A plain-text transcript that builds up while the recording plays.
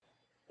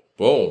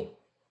Boom.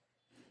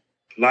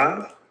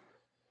 Live. I'd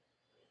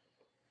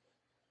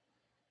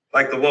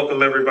like to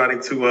welcome everybody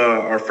to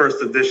our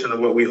first edition of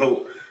what we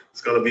hope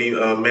is going to be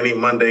many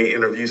Monday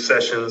interview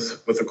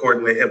sessions with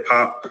According to Hip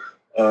Hop.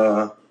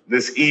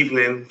 This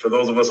evening, for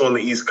those of us on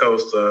the East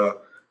Coast,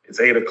 it's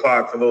 8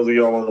 o'clock. For those of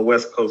y'all on the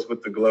West Coast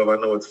with the glove, I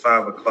know it's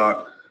 5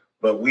 o'clock.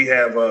 But we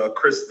have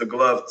Chris the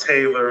Glove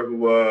Taylor,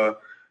 who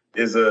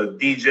is a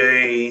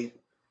DJ,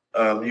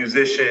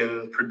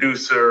 musician,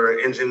 producer,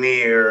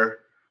 engineer,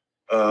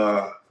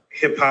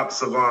 hip hop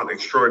savant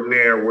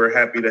extraordinaire. We're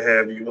happy to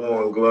have you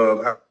on,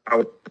 Glove. How are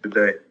you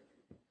today?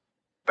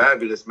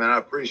 Fabulous, man. I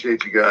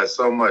appreciate you guys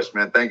so much,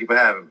 man. Thank you for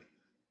having me.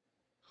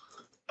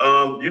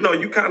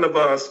 You kind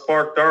of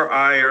sparked our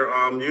ire,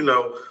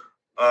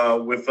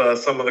 with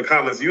some of the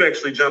comments. You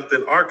actually jumped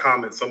in our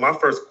comments. So my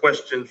first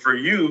question for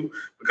you,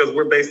 because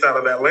we're based out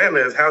of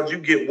Atlanta, is how'd you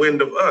get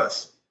wind of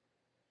us?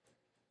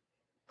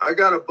 I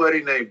got a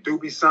buddy named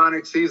Doobie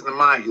Sonics. He's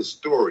my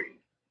historian.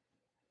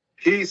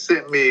 He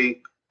sent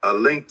me a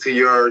link to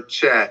your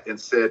chat and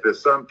said that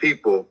some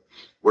people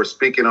were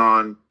speaking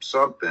on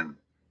something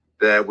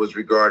that was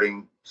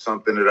regarding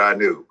something that I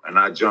knew. And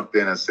I jumped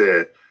in and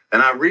said,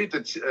 and I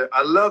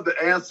I love the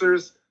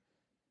answers.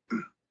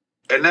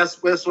 And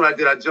that's what I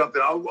did. I jumped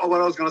in.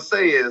 What I was going to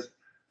say is,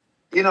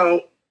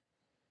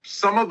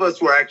 some of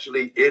us were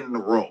actually in the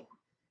room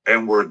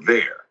and were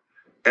there.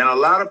 And a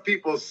lot of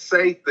people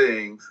say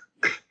things,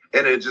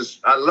 and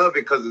I love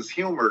it because it's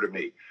humor to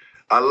me.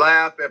 I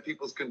laugh at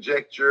people's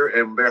conjecture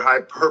and their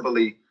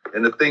hyperbole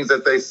and the things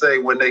that they say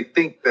when they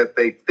think that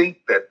they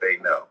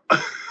know.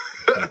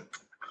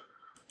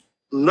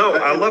 No,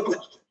 I love it.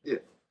 Yeah.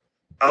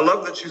 I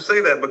love that you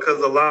say that,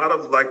 because a lot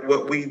of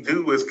what we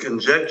do is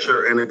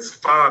conjecture and it's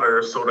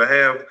fodder. So to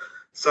have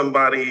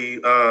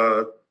somebody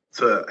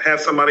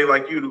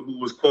like you who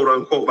was quote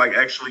unquote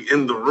actually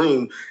in the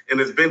room and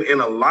has been in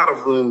a lot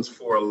of rooms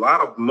for a lot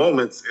of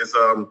moments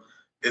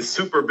is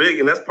super big.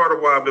 And that's part of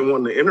why I've been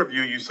wanting to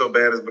interview you so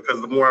bad, is because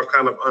the more I've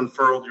kind of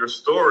unfurled your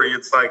story,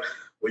 it's like,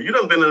 well, you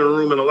done been in a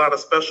room in a lot of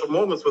special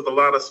moments with a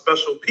lot of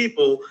special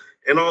people.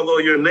 And although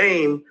your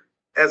name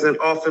hasn't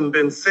often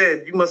been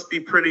said, you must be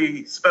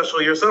pretty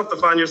special yourself to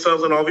find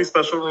yourselves in all these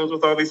special rooms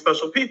with all these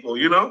special people,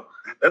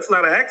 That's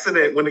not an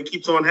accident when it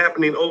keeps on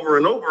happening over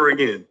and over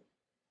again.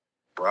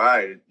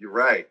 Right. You're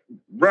right.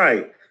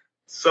 Right.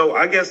 So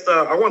I guess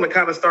I want to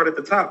kind of start at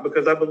the top,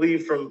 because I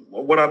believe from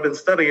what I've been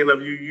studying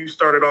of you, you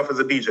started off as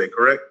a DJ,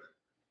 correct?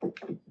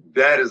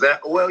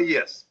 Well,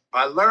 yes.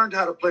 I learned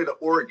how to play the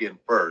organ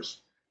first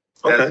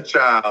as a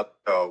child,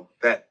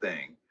 that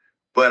thing.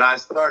 But I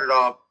started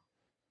off,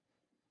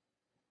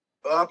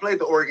 I played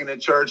the organ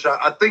in church.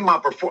 I think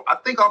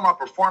all my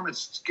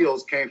performance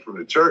skills came from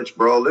the church,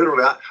 bro.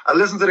 Literally, I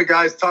listened to the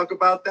guys talk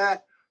about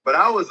that, but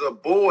I was a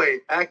boy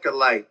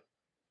acolyte,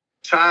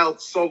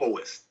 child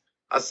soloist.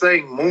 I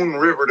sang Moon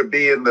River to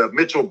be in the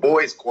Mitchell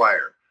Boys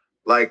Choir,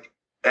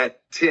 at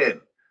 10.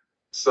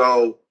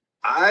 So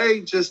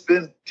I just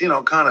been,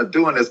 kind of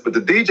doing this. But the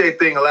DJ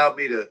thing allowed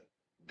me to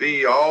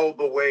be all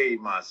the way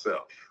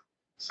myself.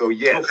 So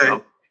yes,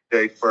 I'm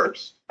DJ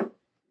first.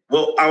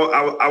 Well,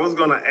 I was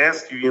going to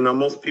ask you,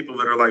 most people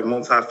that are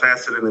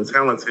multifaceted and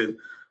talented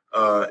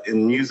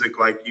in music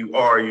like you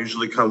are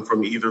usually come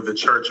from either the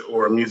church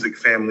or a music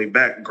family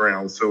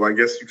background. So I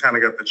guess you kind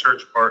of got the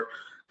church part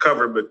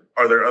covered, but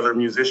are there other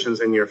musicians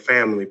in your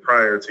family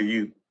prior to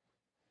you?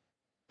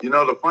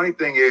 The funny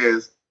thing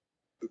is,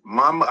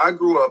 I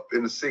grew up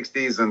in the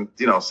 60s and,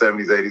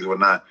 70s, 80s,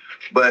 whatnot.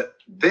 But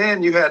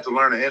then you had to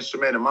learn an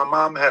instrument. And my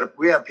mom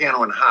we had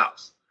piano in the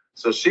house.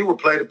 So she would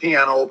play the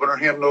piano, open her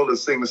hymnal, and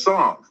sing the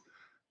songs.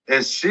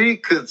 And she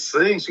could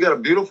sing. She got a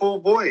beautiful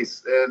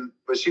voice.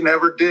 But she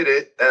never did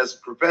it as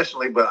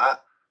professionally.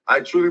 But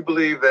I truly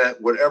believe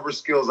that whatever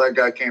skills I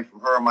got came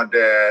from her and my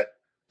dad.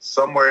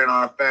 Somewhere in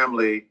our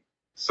family,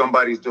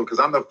 somebody's doing, because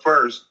I'm the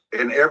first,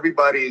 and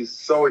everybody's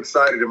so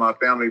excited in my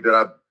family that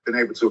I've been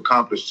able to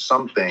accomplish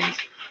some things.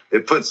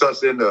 It puts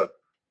us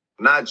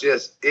not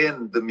just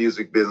in the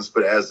music business,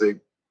 but as a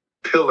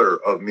pillar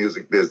of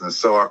music business.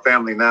 So our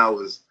family now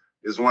is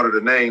one of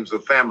the names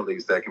of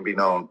families that can be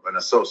known and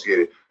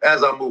associated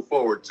as I move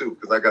forward too,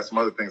 because I got some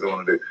other things I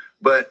want to do.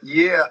 But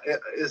yeah,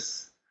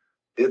 it's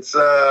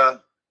the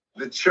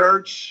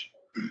church.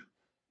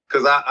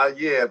 Because I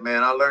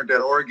learned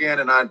that organ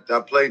and I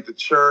played the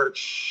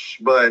church,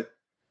 but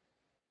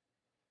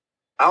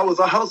it's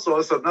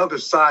another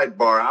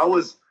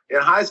sidebar.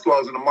 In high school, I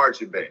was in a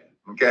marching band,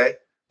 okay?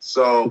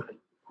 So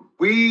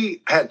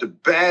we had the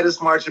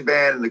baddest marching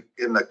band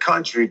in the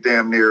country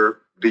damn near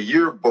the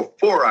year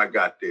before I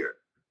got there.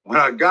 When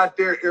I got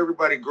there,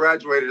 everybody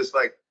graduated. It's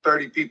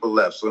 30 people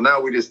left. So now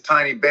we're this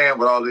tiny band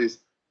with all these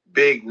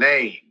big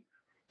names.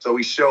 So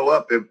we show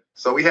up, and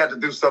so we had to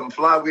do something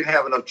fly. We didn't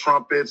have enough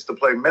trumpets to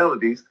play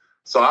melodies.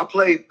 So I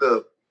played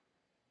the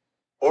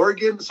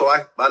organ. So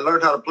I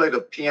learned how to play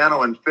the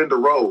piano and Fender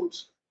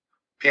Rhodes.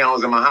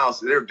 Pianos in my house.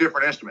 They're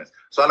different instruments.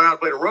 So I learned how to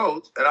play the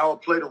Rhodes, and I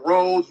would play the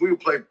Rhodes. We would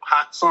play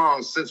hot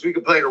songs. Since we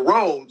could play the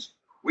Rhodes,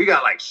 we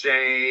got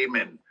Shame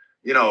and,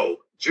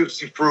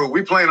 Juicy Fruit.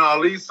 We playing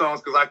all these songs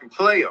because I can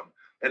play them.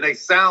 And they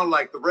sound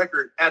like the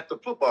record at the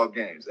football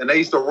games. And they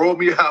used to roll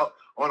me out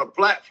on a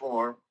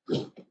platform.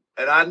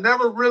 And I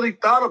never really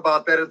thought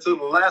about that until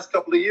the last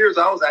couple of years.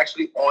 I was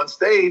actually on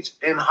stage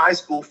in high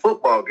school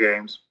football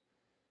games.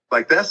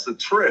 Like, that's a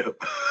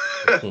trip.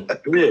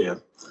 Yeah.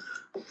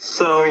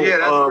 So, yeah,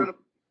 that's where the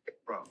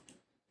from.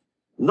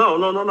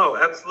 No.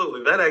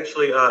 Absolutely. That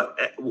actually,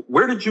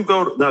 where did you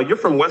go? Now, you're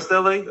from West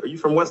LA? Are you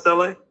from West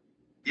LA?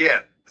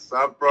 Yeah. So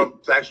I'm from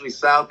actually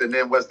South and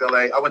then West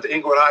LA. I went to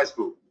Inglewood High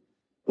School.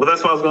 Well,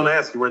 that's what I was going to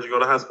ask you. Where'd you go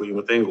to high school? You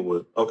went to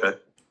Inglewood. Okay.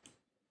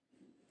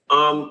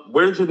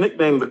 Where did your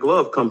nickname, The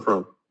Glove, come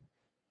from?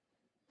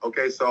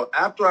 Okay, so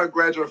after I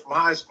graduated from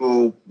high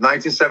school,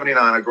 1979,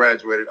 I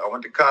graduated. I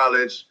went to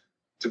college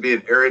to be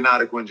an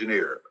aeronautical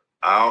engineer.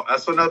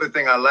 That's another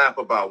thing I laugh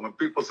about. When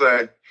people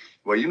say,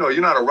 well, you know,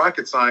 you're not a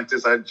rocket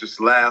scientist, I just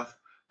laugh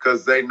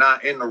because they're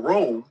not in the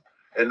room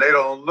and they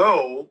don't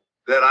know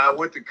that I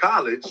went to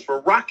college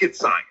for rocket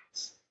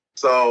science.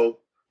 So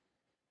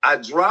I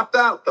dropped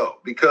out, though,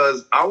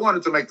 because I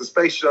wanted to make the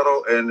space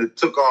shuttle, and it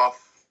took off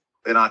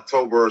in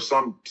October or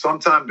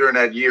sometime during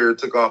that year. It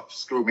took off,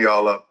 screwed me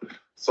all up.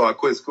 So I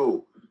quit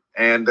school.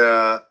 And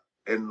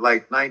in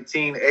like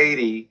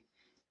 1980,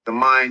 the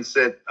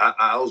mindset,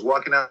 I was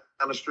walking out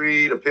on the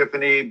street,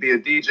 epiphany, be a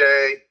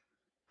DJ,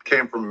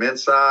 came from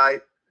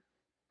inside.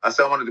 I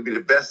said I wanted to be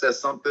the best at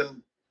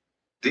something.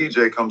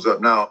 DJ comes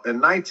up. Now, in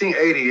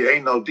 1980,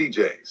 ain't no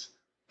DJs.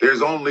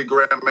 There's only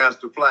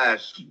Grandmaster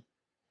Flash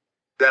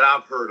that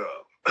I've heard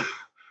of.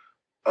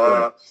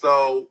 Right.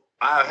 So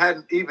I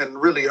hadn't even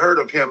really heard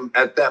of him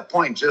at that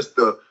point, just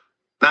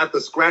not the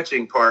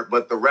scratching part,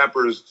 but the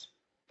rapper's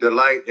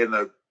delight in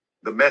the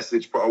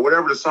message part, or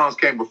whatever the songs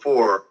came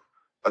before.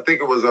 I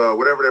think it was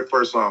whatever their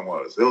first song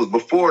was. It was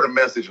before the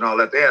message and all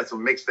that. They had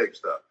some mixtape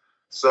stuff.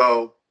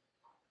 So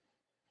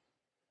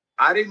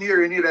I didn't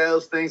hear any of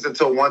those things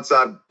until once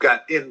I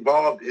got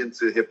involved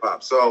into hip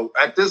hop. So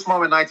at this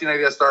moment,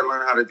 1980, I started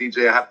learning how to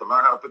DJ. I have to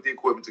learn how to put the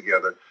equipment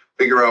together,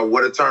 figure out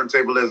what a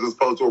turntable is as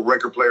opposed to a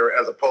record player,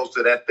 as opposed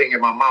to that thing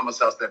in my mama's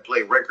house that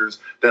played records.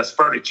 That's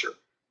furniture.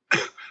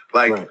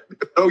 Like, Right.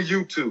 no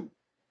YouTube.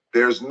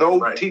 There's no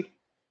Right.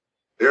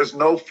 There's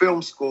no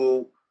film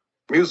school,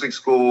 music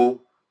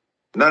school,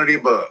 none of the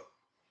above.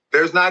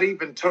 There's not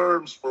even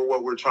terms for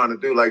what we're trying to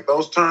do. Like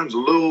those terms,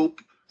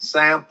 loop,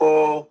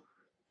 sample,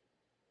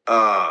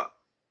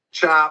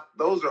 chop,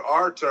 those are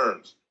our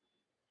terms.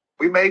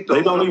 We made those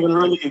They don't up. even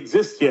really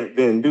exist yet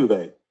then, do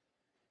they?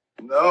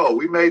 No,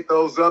 we made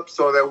those up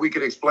so that we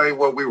could explain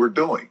what we were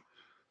doing.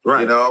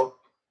 Right. You know?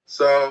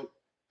 So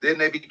then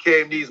they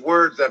became these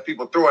words that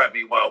people throw at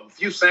me. Well,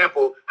 if you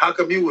sample, how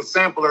come you a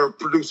sampler,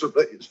 producer?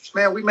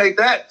 Man, we made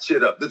that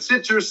shit up. The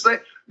shit you're saying,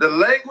 the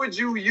language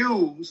you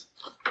use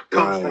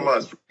comes from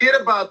us.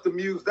 Forget about the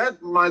music. That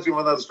reminds me of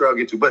another story I'll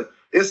get to. But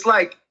it's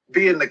like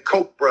being the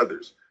Koch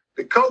brothers.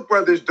 The Koch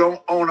brothers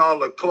don't own all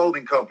the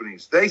clothing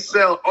companies. They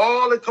sell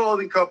all the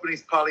clothing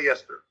companies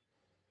polyester.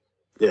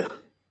 Yeah.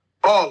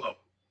 All of them.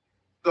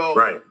 So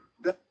Right.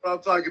 that's what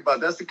I'm talking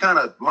about. That's the kind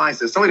of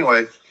mindset. So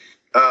anyway,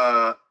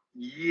 I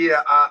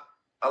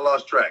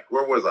lost track.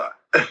 Where was I?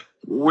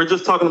 We're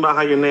just talking about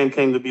how your name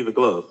came to be The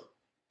Glove.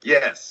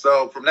 Yes.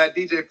 So from that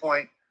DJ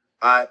point,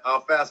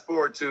 I'll fast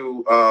forward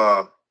to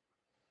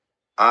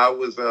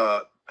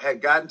I had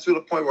gotten to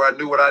the point where I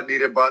knew what I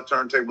needed, bought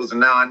turntables,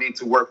 and now I need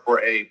to work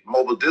for a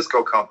mobile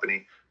disco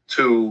company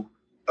to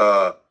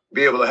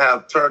be able to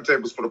have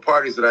turntables for the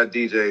parties that I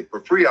DJ for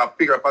free. I'll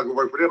figure if I can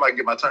work for them, I can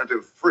get my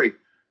turntable for free,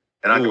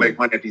 and I can make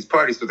money at these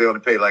parties because they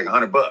only pay like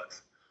 $100. Right.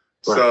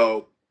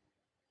 So,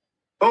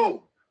 boom.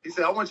 He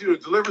said, I want you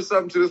to deliver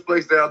something to this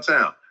place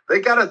downtown.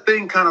 They got a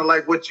thing kind of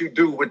like what you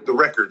do with the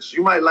records.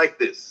 You might like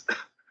this.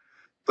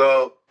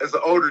 So as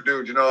an older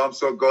dude, you know, I'm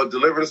so go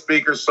deliver the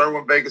speakers,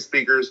 Sherwin Vegas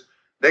speakers.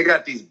 They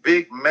got these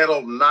big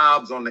metal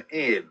knobs on the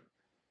end.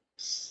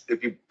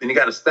 And you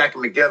got to stack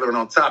them together, and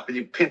on top, and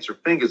you pinch your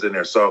fingers in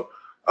there. So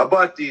I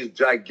bought these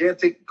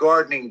gigantic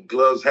gardening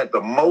gloves, had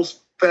the most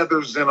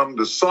feathers in them,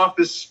 the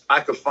softest I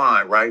could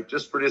find, right?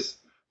 Just for this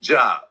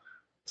job.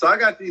 So I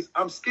got these,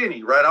 I'm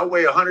skinny, right? I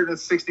weigh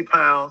 160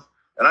 pounds,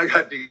 and I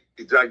got these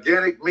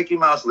gigantic Mickey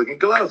Mouse looking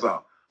gloves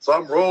on. So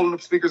I'm rolling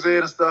the speakers in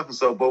and stuff, and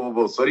so boom, boom,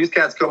 boom. So these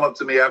cats come up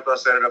to me after I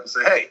set it up and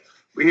say, hey,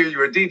 we hear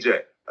you're a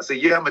DJ. I said,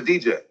 yeah, I'm a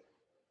DJ.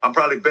 I'm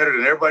probably better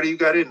than everybody you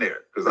got in there,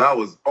 because I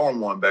was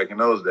on one back in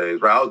those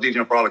days, right? I was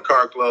DJing for all the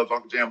car clubs,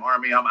 Uncle Jam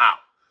Army, I'm out.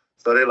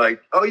 So they're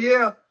like, oh,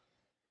 yeah,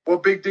 well,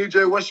 big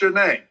DJ, what's your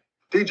name?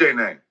 DJ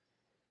name.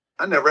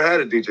 I never had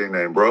a DJ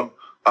name, bro.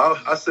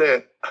 I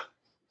said,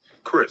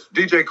 Chris,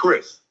 DJ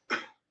Chris.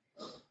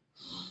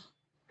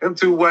 Them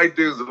two white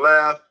dudes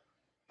laughed.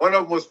 One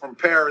of them was from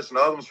Paris and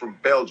the other was from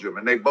Belgium,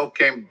 and they both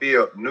came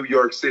via New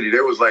York City.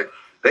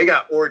 They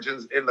got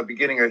origins in the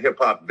beginning of hip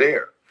hop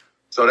there.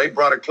 So they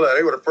brought a club.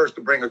 They were the first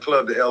to bring a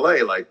club to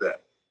LA like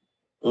that.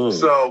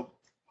 So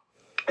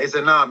they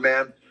said, nah,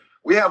 man,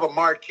 we have a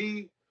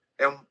marquee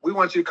and we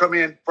want you to come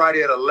in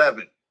Friday at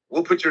 11.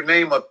 We'll put your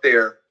name up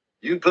there.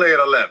 You play at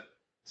 11.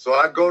 So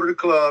I go to the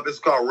club. It's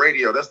called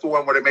Radio. That's the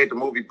one where they made the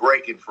movie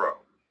Breaking from.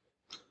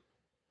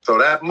 So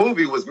that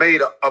movie was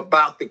made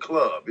about the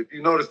club. If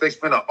you notice, they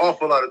spent an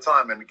awful lot of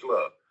time in the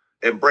club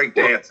and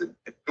breakdancing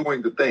and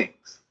doing the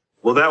things.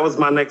 Well, that was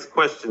my next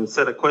question.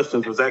 Set of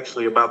questions was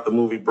actually about the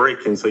movie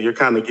Breaking. So you're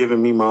kind of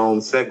giving me my own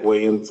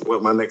segue into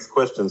what my next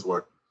questions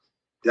were.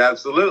 Yeah,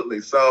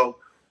 absolutely. So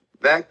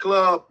that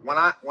club, when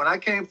I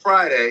came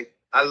Friday,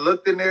 I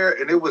looked in there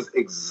and it was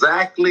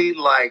exactly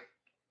like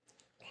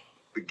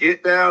the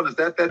Get Down. Is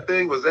that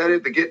thing? Was that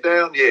it? The Get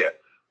Down? Yeah.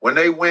 When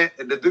they went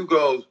and the dude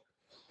goes,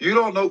 "You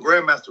don't know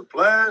Grandmaster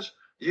Flash?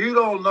 You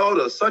don't know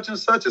the such and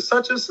such and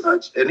such and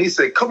such?" And he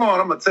said, "Come on,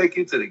 I'm going to take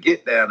you to the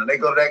Get Down." And they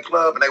go to that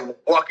club and they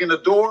walk in the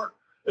door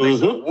and they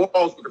see the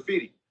walls with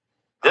graffiti.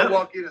 Yeah. I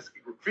walk in and see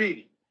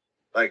graffiti.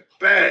 Like,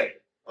 bang.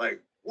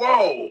 Like,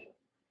 whoa.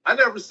 I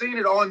never seen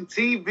it on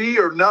TV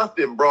or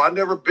nothing, bro. I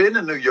never been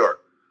to New York.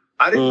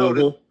 I didn't know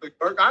this was New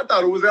York. I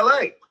thought it was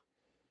LA.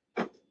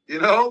 You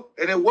know?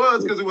 And it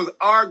was because it was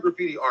our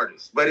graffiti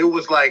artists. But it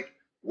was like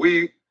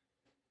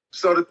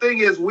so the thing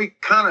is,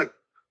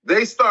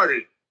 they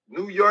started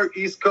New York,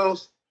 East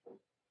Coast.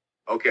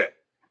 Okay.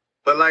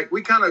 But like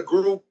we kind of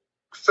grew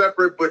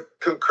separate but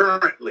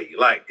concurrently.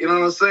 Like, you know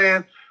what I'm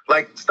saying?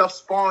 Like stuff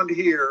spawned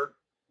here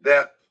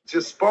that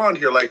just spawned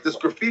here. Like this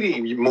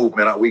graffiti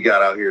movement we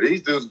got out here.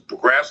 These dudes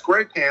grab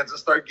spray cans and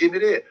start getting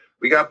it in.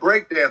 We got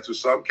breakdancers.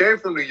 Some came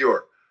from New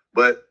York.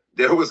 But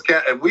there was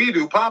and we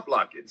do pop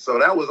locking. So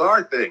that was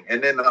our thing.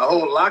 And then the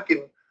whole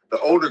locking, the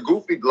older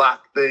goofy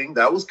lock thing,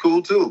 that was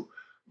cool too.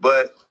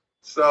 But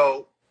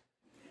so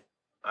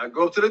I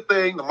go to the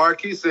thing. The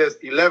marquee says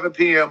 11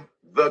 p.m.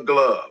 The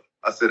Glove.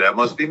 I said, that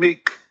must be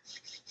me.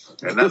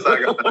 And that's how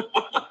I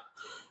got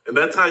and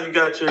that's how you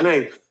got your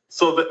name.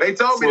 So they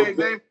told me their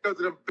name because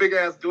of the big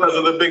ass gloves.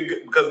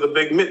 Because of the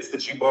big mitts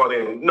that you bought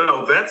in.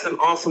 No, that's an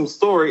awesome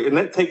story. And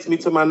that takes me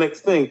to my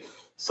next thing.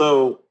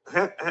 So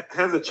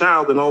as a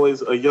child and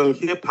always a young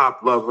hip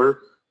hop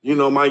lover, you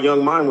know, my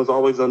young mind was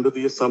always under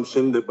the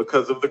assumption that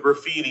because of the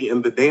graffiti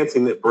and the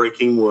dancing that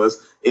Breaking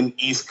was an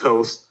East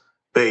Coast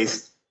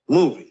based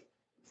movie.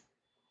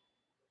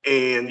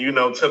 And, you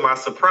know, to my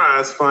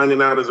surprise,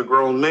 finding out as a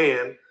grown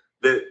man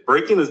that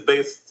Breaking is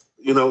based,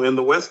 you know, in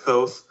the West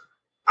Coast,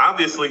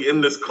 obviously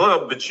in this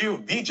club that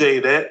you've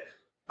DJ'd at,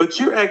 but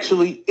you're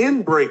actually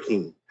in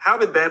Breaking. How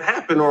did that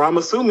happen? Or I'm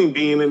assuming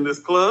being in this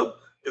club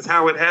is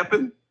how it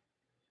happened.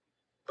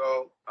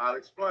 So I'll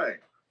explain.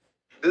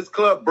 This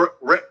club,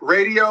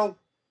 Radio,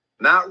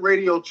 not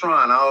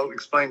Radiotron. I'll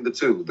explain the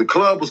two. The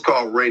club was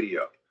called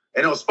Radio.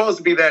 And it was supposed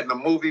to be that in the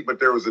movie, but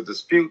there was a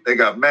dispute. They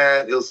got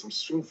mad. It was some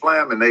shoe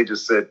flam, and they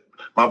just said,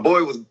 my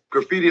boy was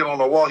graffitiing on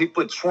the wall. He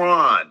put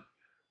Tron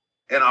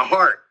and a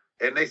heart.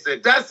 And they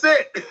said, that's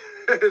it.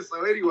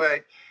 So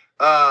anyway,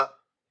 the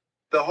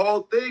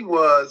whole thing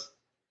was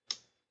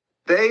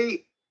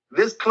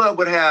this club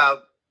would have,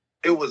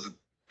 it was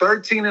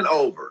 13 and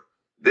over.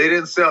 They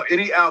didn't sell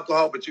any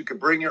alcohol, but you could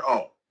bring your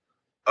own.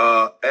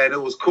 And it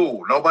was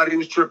cool. Nobody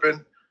was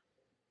tripping.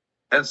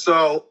 And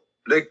so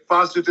they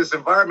fostered this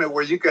environment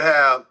where you could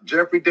have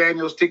Jeffrey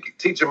Daniels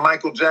teaching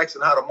Michael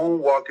Jackson how to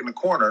moonwalk in the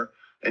corner.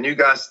 And you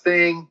got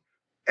Sting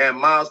and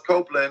Miles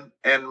Copeland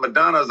and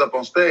Madonna's up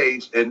on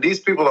stage. And these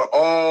people are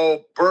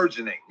all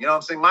burgeoning. You know what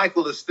I'm saying?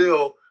 Michael is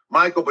still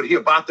Michael, but he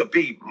about to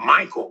be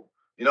Michael.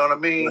 You know what I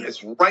mean? Right.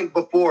 It's right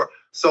before.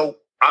 So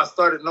I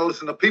started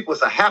noticing the people.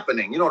 It's a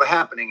happening. You know what a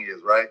happening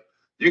is, right?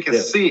 You can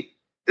see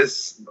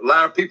this. A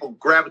lot of people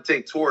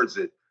gravitate towards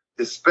it.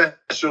 There's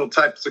special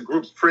types of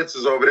groups. Prince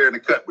is over there in the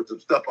cut with some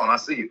stuff on. I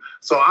see you.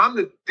 So I'm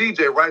the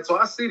DJ, right? So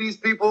I see these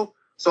people.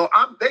 So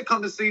they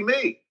come to see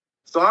me.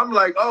 So I'm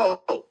like,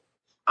 oh,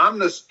 I'm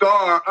the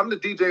star. I'm the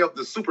DJ of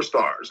the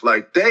superstars.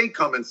 Like they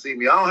come and see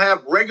me. I don't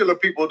have regular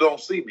people who don't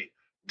see me.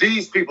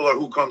 These people are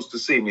who comes to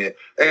see me.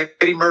 And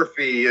Eddie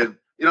Murphy and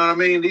you know what I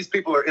mean? These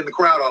people are in the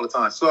crowd all the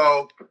time.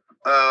 So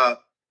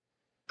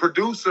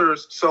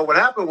producers. So what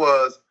happened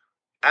was,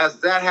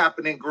 as that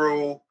happening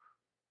grew,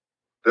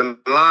 the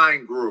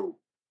line grew.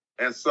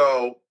 And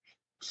so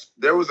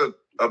there was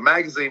a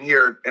magazine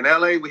here in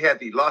LA. We had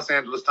the Los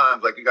Angeles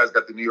Times, like you guys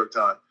got the New York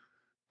Times.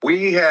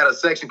 We had a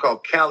section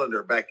called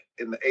Calendar back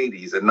in the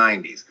 80s and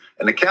 90s.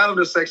 And the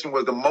calendar section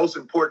was the most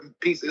important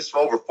piece. It's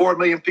over 4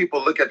 million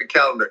people look at the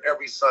calendar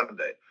every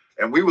Sunday.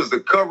 And we was the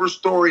cover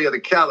story of the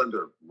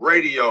calendar,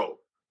 Radio,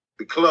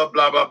 the club,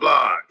 blah, blah,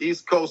 blah,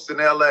 East Coast in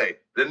LA.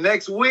 The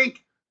next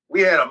week,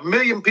 we had 1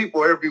 million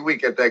people every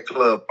week at that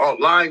club, all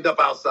lined up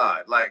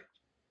outside, like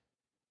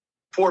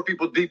 4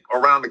 people deep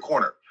around the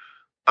corner.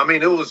 I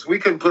mean, we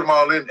couldn't put them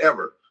all in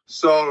ever.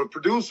 So the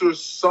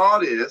producers saw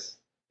this.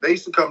 They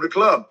used to come to the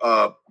club.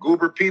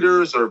 Goober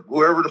Peters or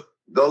whoever,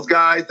 those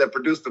guys that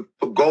produced the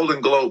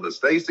Golden Globus,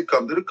 they used to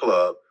come to the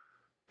club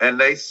and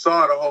they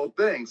saw the whole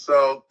thing.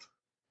 So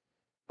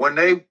when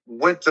they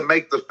went to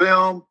make the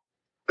film,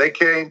 they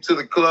came to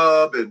the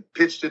club and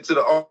pitched it to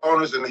the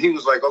owners, and he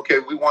was like, okay,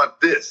 we want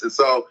this. And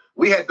so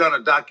we had done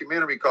a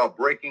documentary called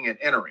Breaking and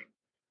Entering.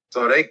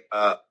 So they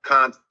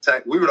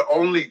we were the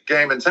only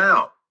game in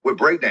town with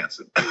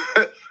breakdancing.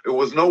 It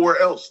was nowhere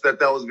else that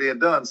was being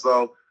done.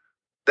 So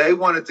they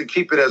wanted to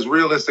keep it as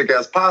realistic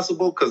as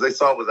possible because they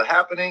saw it was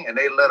happening, and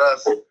they let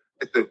us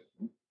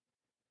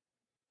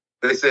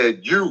They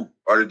said, you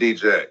are the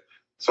DJ.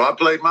 So I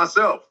played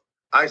myself.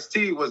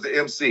 Ice-T was the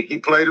MC. He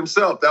played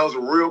himself. That was a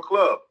real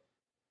club.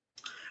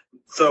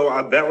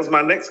 So that was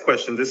my next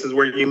question. This is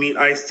where you meet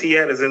Ice-T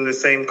at, is in the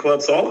same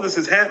club. So all of this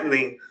is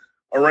happening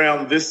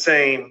around this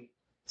same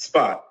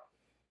spot.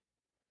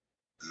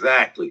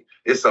 Exactly.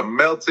 It's a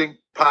melting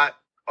pot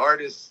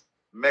artist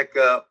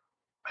mecca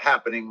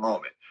happening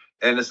moment.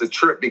 And it's a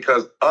trip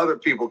because other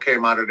people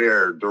came out of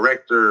there,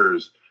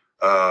 directors,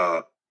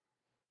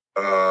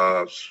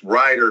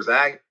 writers,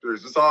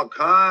 actors. It's all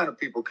kind of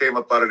people came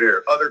up out of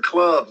there. Other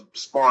clubs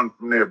spawned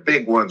from there,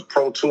 big ones,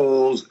 Pro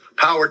Tools,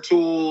 Power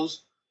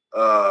Tools.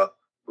 A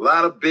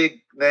lot of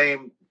big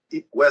name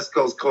West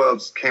Coast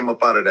clubs came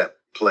up out of that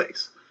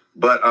place.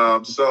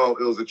 But so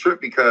it was a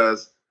trip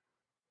because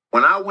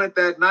when I went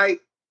that night,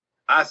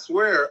 I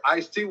swear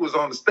Ice-T was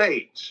on the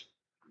stage.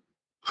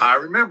 I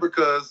remember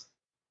because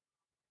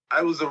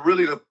I was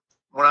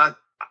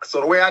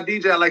so the way I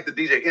DJ, I like to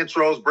DJ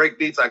intros, break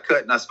beats, I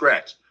cut and I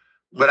scratch.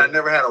 But I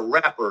never had a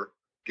rapper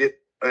get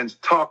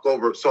and talk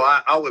over. So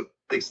I would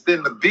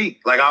extend the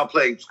beat. Like I'll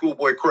play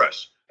Schoolboy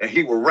Crush and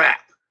he would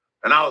rap.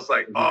 And I was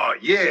like, oh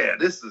yeah,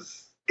 this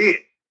is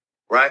it.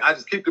 Right? I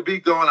just keep the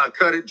beat going. I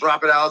cut it,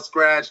 drop it out,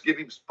 scratch, give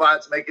him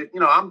spots, make it,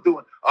 I'm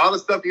doing all the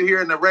stuff you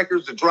hear in the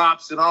records, the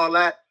drops and all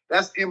that.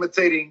 That's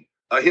imitating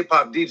a hip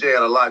hop DJ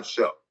at a live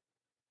show.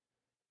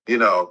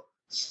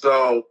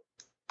 So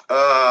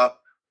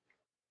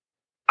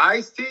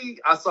Ice-T,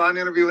 I saw an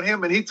interview with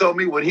him and he told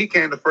me when he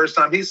came the first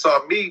time, he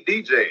saw me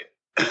DJing.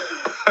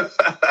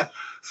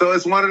 So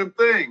it's one of them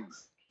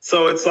things.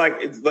 So it's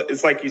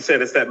like you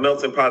said, it's that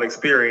melting pot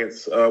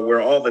experience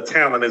where all the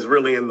talent is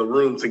really in the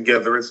room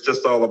together. It's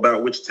just all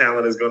about which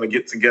talent is going to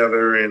get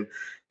together and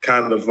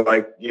kind of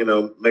like,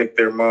 make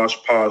their mosh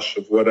posh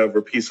of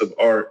whatever piece of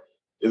art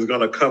is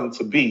going to come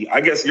to be.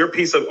 I guess your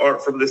piece of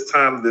art from this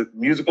time, the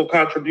musical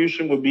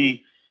contribution would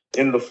be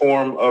in the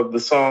form of the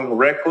song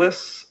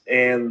Reckless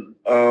and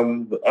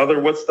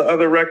what's the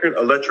other record?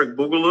 Electric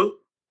Boogaloo?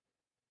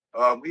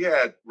 We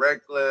had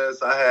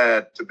Reckless. I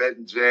had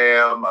Tibetan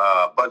Jam,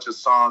 a bunch of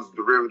songs,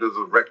 derivatives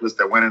of Reckless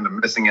that went into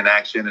Missing in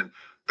Action. And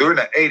during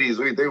the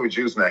 80s, they were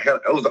using that.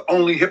 It was the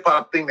only hip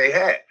hop thing they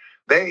had.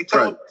 They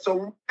told, So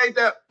when we made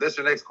that, that's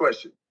your next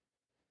question.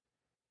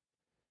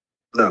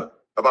 No.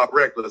 About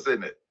Reckless,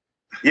 isn't it?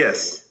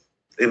 Yes,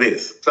 it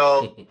is.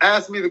 So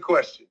ask me the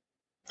question.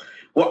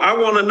 Well, I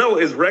want to know,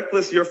 is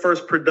Reckless your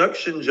first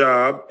production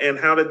job? And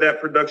how did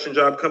that production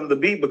job come to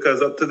be?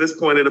 Because up to this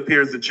point, it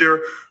appears that you're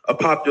a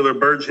popular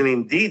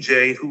burgeoning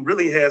DJ who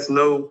really has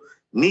no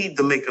need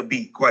to make a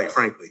beat, quite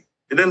frankly.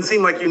 It doesn't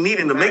seem like you're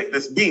needing to make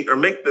this beat or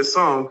make this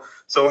song.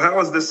 So how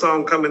is this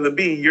song coming to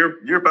be?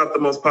 You're about the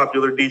most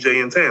popular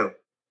DJ in town.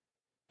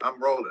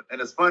 I'm rolling. And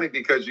it's funny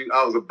because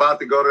I was about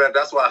to go to that.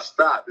 That's why I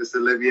stopped. Just to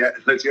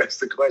let you ask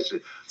the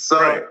question.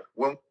 So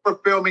when we're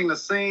filming the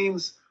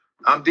scenes,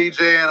 I'm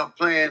DJing, I'm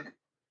playing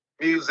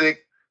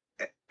music,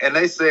 and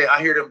they say,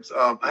 I hear them,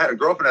 I had a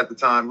girlfriend at the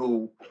time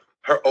who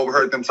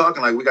overheard them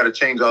talking like, we got to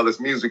change all this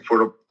music for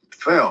the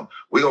film.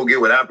 We're going to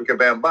get with Afrika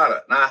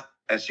Bambaataa.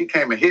 And she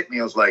came and hit me.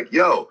 I was like,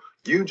 yo,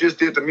 you just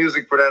did the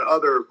music for that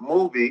other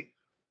movie,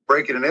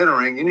 Breaking and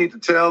Entering. You need to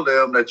tell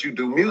them that you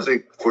do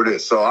music for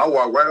this. So I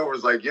walked right over.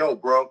 It's like, yo,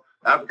 bro,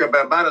 Afrika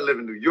Bambaataa live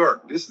in New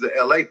York. This is the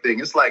LA thing.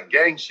 It's like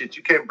gang shit.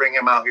 You can't bring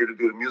him out here to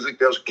do the music.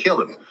 They'll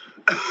kill him.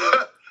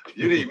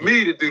 You need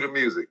me to do the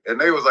music. And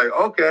they was like,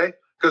 okay.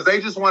 Because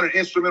they just wanted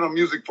instrumental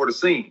music for the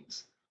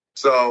scenes.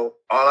 So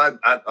I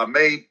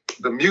made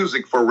the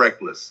music for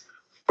Reckless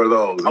for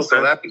those. Okay.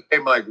 So that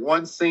became like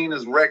one scene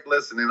is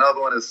Reckless and the other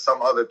one is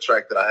some other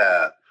track that I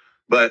have.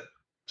 But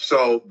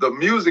so the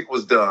music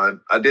was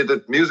done. I did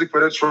the music for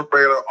the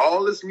trailer.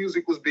 All this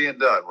music was being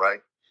done,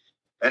 right?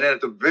 And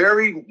at the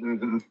very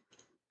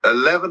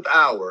 11th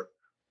hour,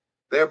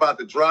 they're about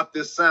to drop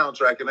this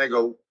soundtrack and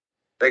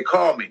they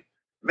call me.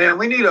 Man,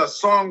 we need a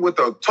song with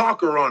a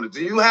talker on it.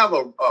 Do you have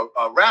a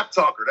rap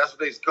talker? That's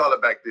what they used to call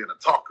it back then, a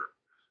talker.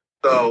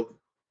 So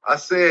I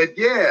said,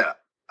 yeah,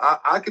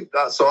 I could.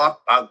 So I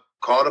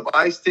called up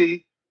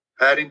Ice-T,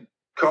 had him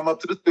come up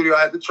to the studio.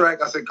 I had the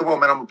track. I said, come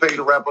on, man, I'm going to pay you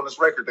to rap on this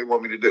record they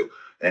want me to do.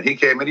 And he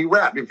came and he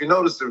rapped. If you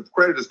notice, the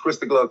credit is Chris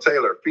the Glove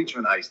Taylor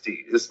featuring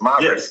Ice-T. It's my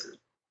record.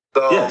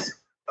 So,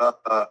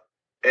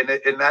 and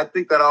I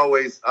think that I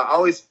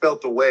always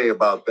felt a way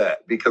about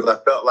that because I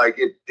felt like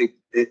it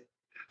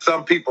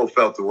some people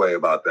felt a way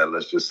about that,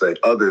 let's just say,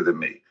 other than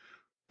me.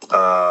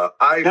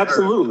 I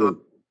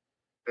absolutely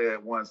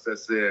heard once that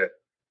said,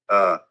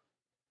 I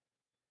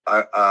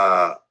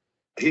know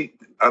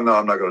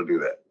I'm not going to do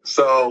that.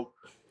 So,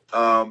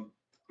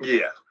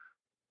 yeah,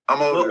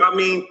 I'm over. Well, I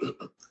mean,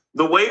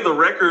 the way the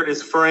record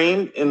is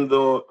framed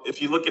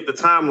if you look at the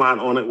timeline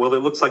on it, well,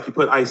 it looks like you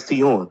put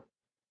Ice-T on.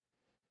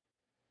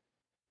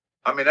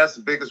 I mean, that's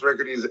the biggest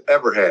record he's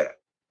ever had.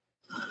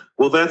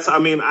 Well,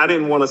 I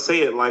didn't want to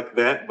say it like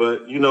that,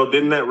 but,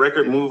 didn't that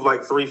record move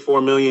like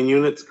 3-4 million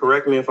units?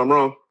 Correct me if I'm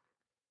wrong.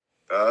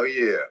 Oh,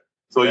 yeah.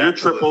 So you're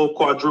triple,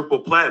 quadruple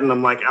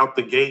platinum, like out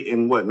the gate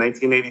in what,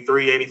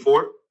 1983,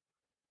 84?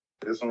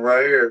 This one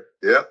right here.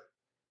 Yep.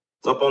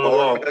 It's up on the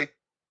wall.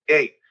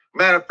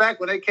 Matter of fact,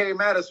 when they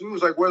came at us, we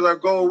was like, where's our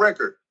gold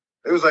record?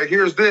 It was like,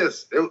 here's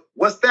this.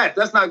 What's that?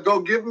 That's not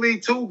gold. Give me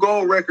 2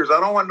 gold records. I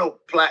don't want no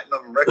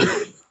platinum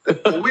records.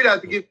 We'd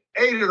have to get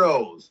 8 of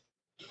those.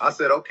 I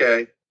said,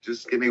 okay,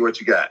 just give me what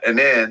you got. And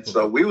then,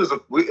 so it was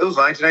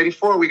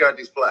 1984 we got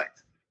these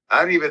plaques.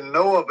 I didn't even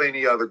know of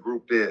any other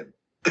group then.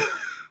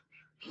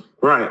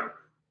 Right.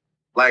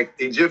 Like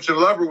Egyptian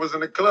Lover was in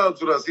the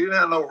clubs with us. He didn't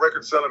have no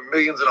record selling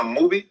millions in a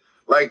movie.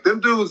 Like them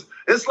dudes,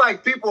 it's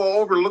like people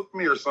overlooked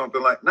me or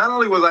something. Like not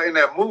only was I in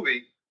that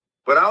movie,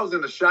 but I was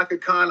in the Chaka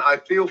Khan I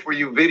Feel For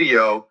You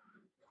video,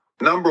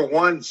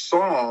 #1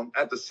 song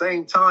at the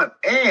same time.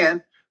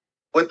 And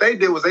what they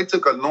did was they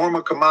took a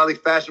Norma Kamali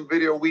fashion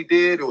video we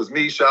did. It was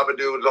me, Shabba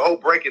Dude, the whole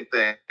breaking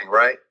thing,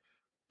 right?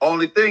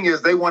 Only thing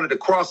is they wanted a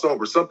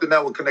crossover, something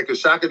that would connect.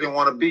 Because Chaka didn't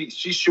want to be,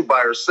 she shoot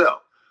by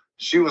herself.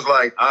 She was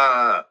like,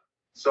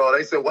 so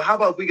they said, well, how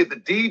about we get the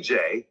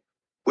DJ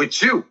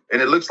with you? And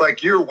it looks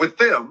like you're with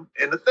them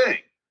in the thing.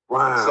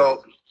 Wow.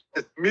 So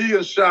it's me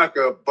and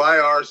Chaka by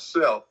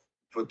ourselves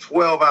for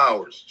 12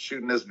 hours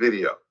shooting this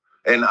video.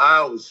 And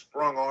I was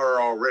sprung on her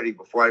already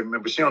before I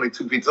remember. She only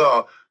 2 feet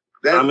tall.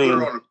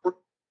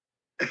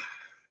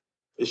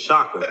 It's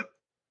Chaka.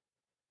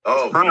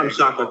 Oh, it's prime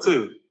Chaka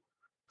too.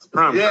 It's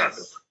prime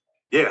Chaka.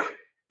 Yeah.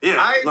 Yeah.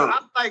 I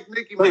like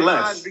Nicki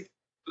Minaj because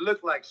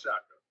look like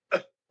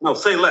Chaka. No,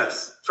 say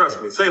less.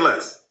 Trust me, say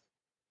less.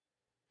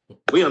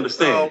 We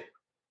understand.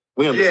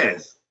 We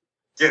understand.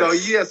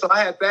 Yes. So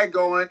I had that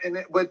going,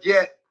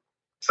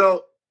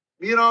 so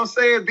you know what I'm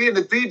saying? Being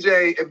the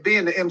DJ and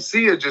being the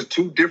MC are just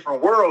 2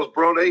 different worlds,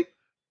 bro. They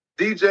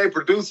DJ,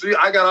 producer,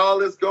 I got all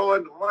this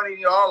going, the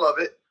money, all of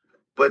it,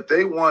 but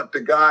they want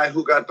the guy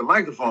who got the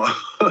microphone.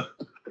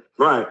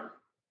 Right.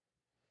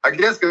 I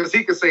guess because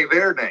he could say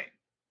their name.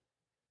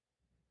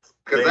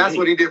 Because that's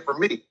what he did for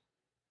me.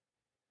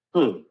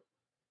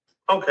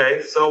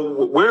 Okay,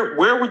 so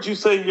where would you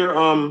say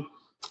your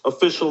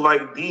official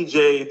like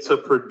DJ to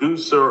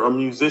producer or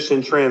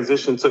musician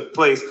transition took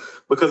place?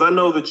 Because I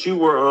know that you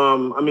were,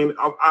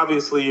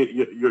 obviously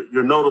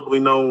you're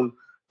notably known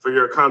for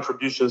your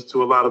contributions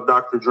to a lot of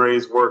Dr.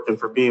 Dre's work and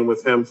for being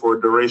with him for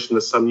a duration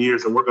of some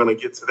years, and we're going to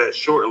get to that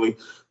shortly.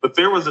 But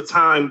there was a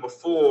time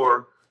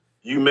before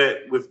you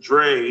met with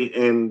Dre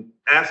and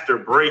after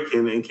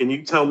breaking, and can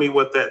you tell me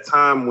what that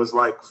time was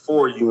like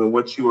for you and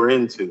what you were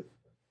into?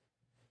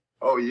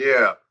 Oh,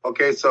 yeah.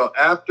 Okay, so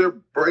after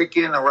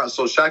breaking around,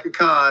 so Chaka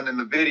Khan in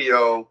the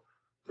video,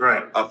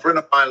 right? A friend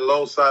of mine,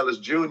 Lo Silas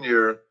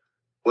Jr.,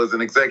 was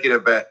an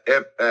executive at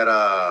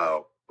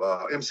MCA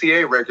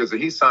Records,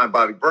 and he signed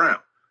Bobby Brown.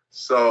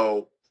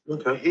 So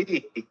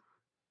he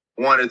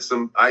wanted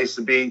I used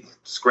to be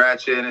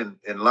scratching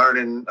and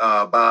learning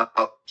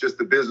about just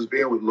the business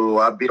being with Lou.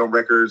 I beat on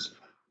records.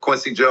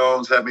 Quincy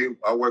Jones had me,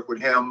 I worked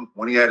with him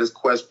when he had his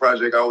Quest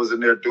project. I was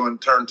in there doing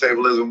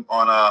turntablism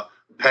on a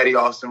Patty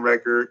Austin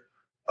record.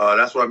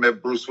 That's where I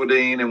met Bruce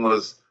Swedien, and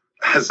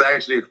it's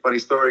actually a funny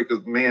story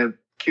because me and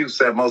Q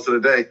sat most of the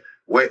day.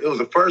 It was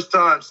the first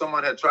time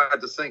someone had tried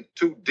to sync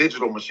 2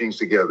 digital machines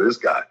together, this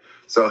guy.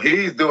 So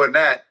he's doing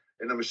that,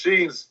 and the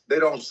machines, they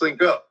don't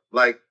sync up.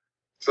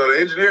 So the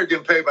engineer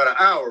getting paid by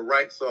the hour,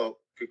 right? So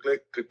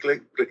click.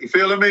 You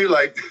feeling me?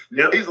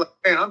 Yep. He's like,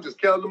 man, I'm just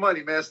counting the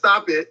money, man.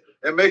 Stop it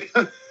and make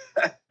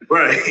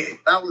right.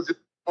 That was the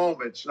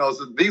moment, So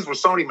these were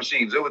Sony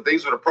machines.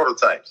 These were the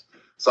prototypes.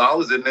 So I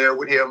was in there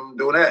with him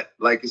doing that.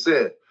 Like you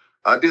said,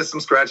 I did some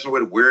scratching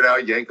with Weird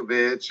Al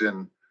Yankovic,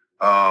 and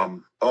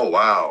oh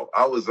wow,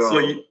 I was.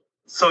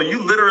 So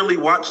you literally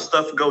watched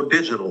stuff go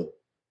digital.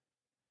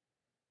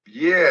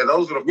 Yeah,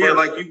 those were the first. Yeah,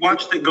 like you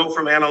watched it go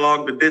from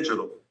analog to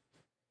digital.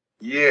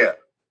 Yeah.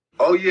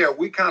 Oh yeah,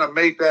 we kind of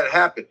made that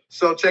happen.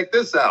 So check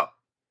this out.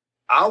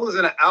 I was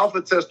in an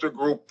alpha tester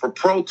group for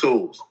Pro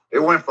Tools. It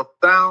went from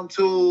Sound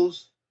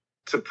Tools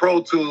to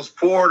Pro Tools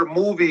for the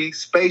movie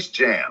Space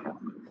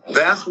Jam.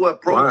 That's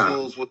what Pro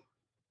Tools was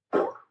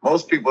for.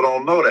 Most people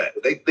don't know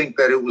that. They think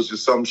that it was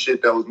just some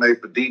shit that was made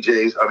for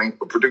DJs,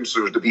 for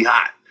producers to be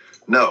hot.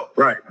 No.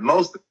 Right.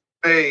 Most of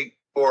it made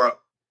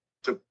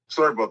to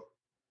serve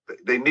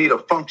they need a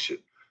function.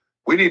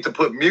 We need to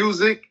put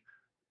music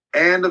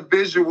and the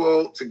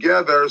visual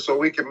together so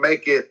we can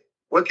make it.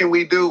 What can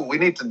we do? We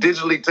need to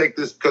digitally take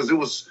this because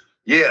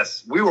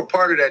we were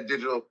part of that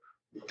digital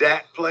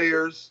DAC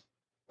players.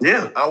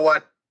 Yeah. I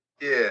watched,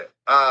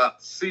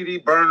 CD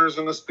burners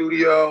in the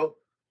studio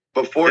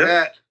before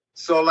that.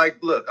 So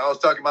look, I was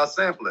talking about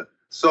sampling.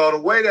 So the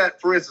way that,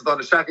 for instance, on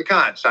the Chaka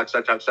Khan,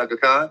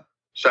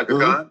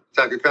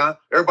 Chaka Khan,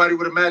 everybody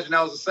would imagine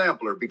that was a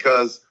sampler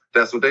because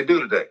that's what they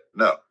do today.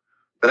 No,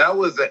 that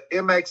was an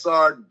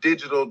MXR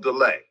digital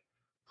delay.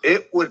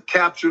 It would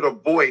capture the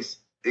voice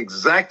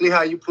exactly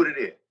how you put it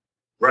in.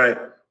 Right.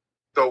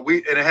 So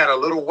and it had a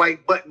little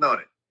white button on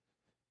it.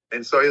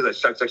 And so he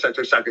was like,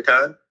 Chaka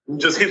Khan. You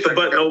just hit the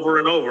button over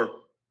and over.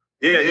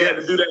 Yeah, you had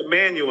to do that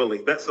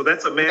manually. That's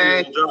a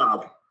manual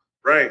job.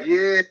 Right.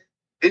 Yeah.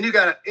 Then you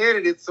got to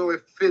edit it so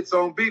it fits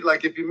on beat.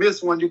 Like if you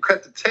miss one, you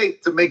cut the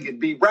tape to make it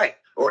be right.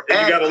 Or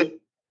add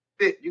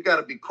fit. You got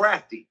to be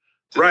crafty.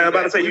 Right. I'm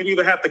about to say you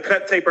either have to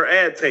cut tape or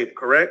add tape,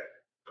 correct?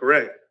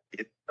 Correct.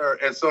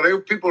 And so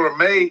people are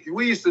made.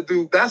 We used to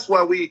do. That's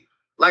why we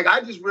like.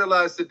 I just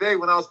realized today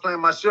when I was playing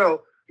my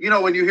show. You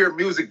know, when you hear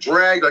music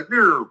drag, like, me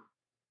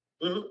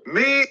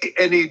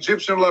and the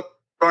Egyptian Lover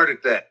started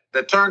that.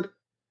 That turned.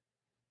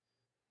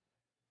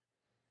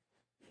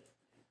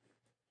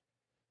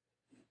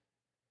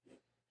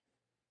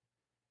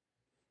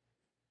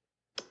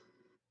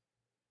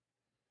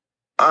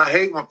 I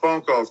hate when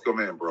phone calls come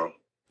in, bro.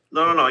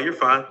 No, you're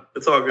fine.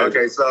 It's all good.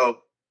 Okay, so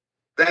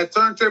that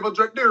turntable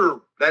drag,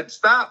 that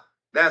stop,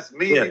 that's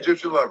me and the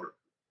Egyptian Lover.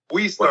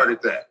 We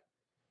started that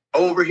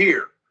over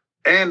here.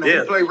 And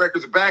we play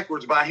records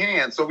backwards by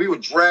hand. So we would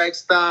drag,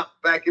 stop,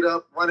 back it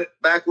up, run it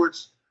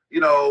backwards.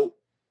 You know,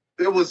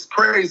 it was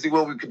crazy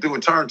what we could do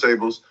with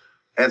turntables.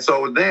 And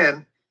so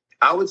then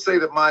I would say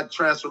that my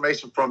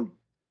transformation from,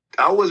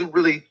 I wasn't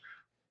really,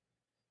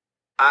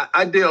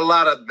 I did a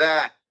lot of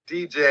that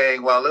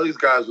DJing while these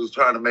guys was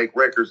trying to make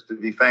records to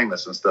be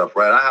famous and stuff,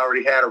 right? I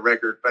already had a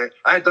record.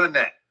 I had done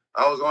that.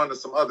 I was on to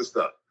some other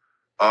stuff.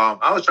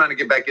 I was trying to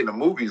get back into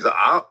movies.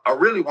 I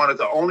really wanted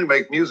to only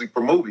make music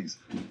for movies,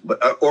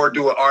 but or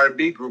do an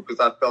R&B group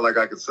because I felt like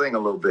I could sing a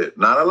little bit.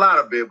 Not a lot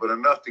of it, but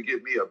enough to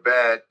get me a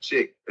bad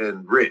chick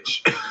and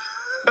rich.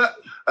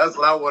 That's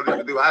what I wanted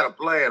to do. I had a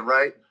plan,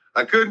 right?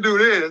 I couldn't do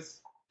this.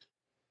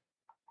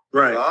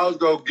 Right. So I was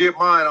going to get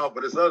mine off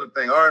of this other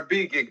thing.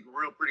 R&B get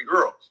real pretty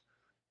girls.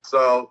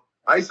 So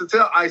I used to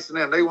tell Ice and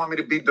them, they want me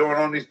to be doing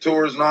on these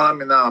tours and all. I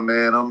mean, nah,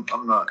 man, I'm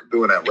not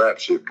doing that rap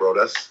shit, bro.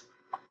 That's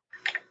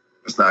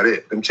not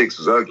it. Them chicks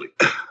was ugly.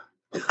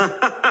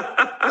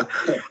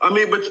 I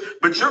mean,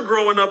 but you're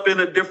growing up in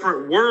a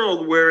different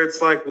world where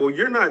it's like, well,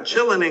 you're not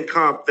chilling in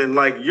Compton.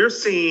 Like you're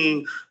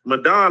seeing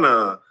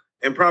Madonna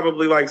and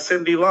probably like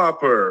Cyndi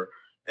Lauper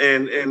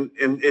and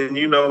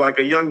you know, like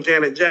a young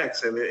Janet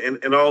Jackson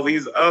and all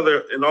these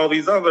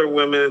other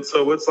women.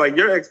 So it's like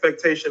your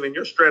expectation and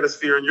your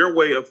stratosphere and your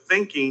way of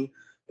thinking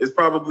is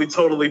probably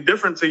totally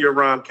different to your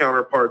Ron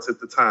counterparts at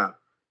the time.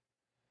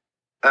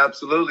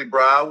 Absolutely,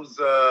 bro. I was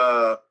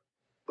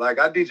like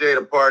I DJ'd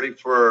a party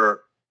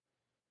for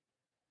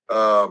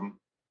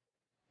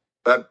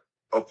that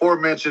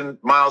aforementioned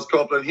Miles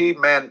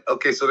Copeland.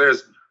 Okay, so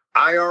there's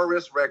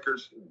IRS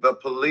Records, The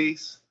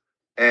Police,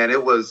 and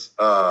it was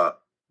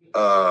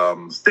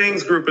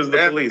Sting's group is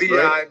The Police,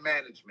 FBI right?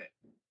 Management.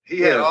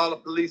 He had all the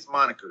police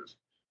monikers.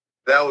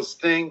 That was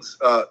Sting's.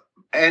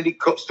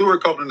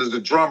 Stuart Copeland is the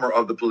drummer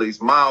of The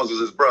Police. Miles is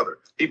his brother.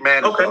 He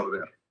managed all of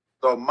them.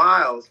 So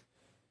Miles,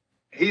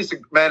 he used to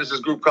manage this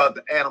group called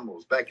The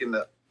Animals back in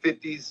the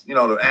 50s. You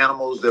know, The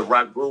Animals, the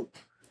rock group.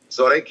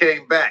 So they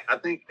came back, I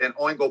think, in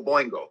Oingo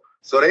Boingo.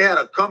 So they had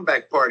a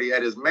comeback party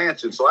at his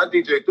mansion. So I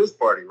DJ'd this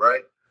party,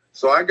 right?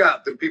 So I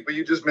got the people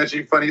you just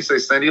mentioned. Funny you say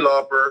Cyndi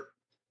Lauper.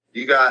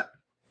 You got,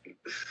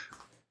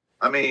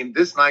 I mean,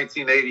 this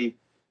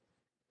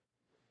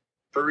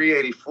 1983,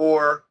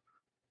 84.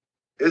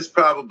 It's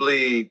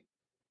probably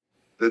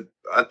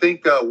I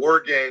think War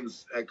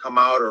Games had come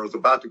out or was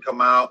about to come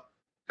out.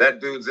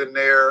 That dude's in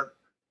there.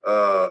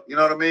 You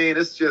know what I mean?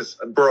 It's just,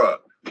 bruh.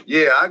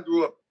 Yeah, I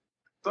grew up.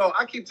 So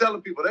I keep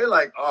telling people, they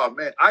like, oh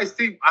man,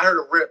 Ice-T, I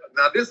heard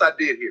now this I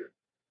did hear.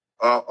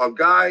 A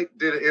guy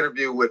did an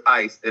interview with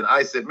Ice, and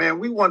Ice said, man,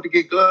 we wanted to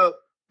get Glove.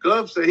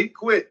 Glove said he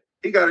quit.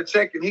 He got a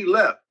check and he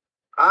left.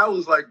 I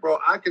was like, bro,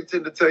 I can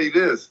tend to tell you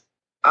this.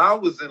 I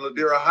was in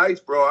Ladera Heights,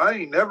 bro. I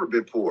ain't never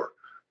been poor.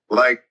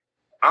 Like,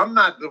 I'm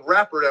not the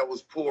rapper that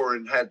was poor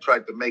and had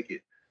tried to make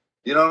it.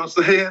 You know what I'm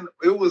saying?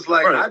 It was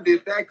like, I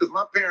did that because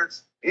my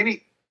parents,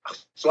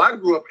 so I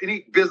grew up,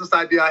 any business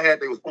idea I had,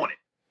 they was on it.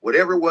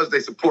 Whatever it was,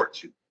 they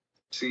support you.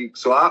 See,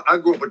 so I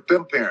grew up with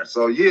them parents.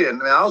 So yeah,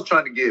 and I was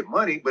trying to get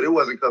money, but it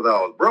wasn't because I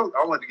was broke.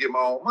 I wanted to get my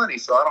own money.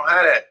 So I don't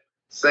have that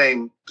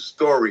same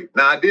story.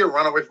 Now I did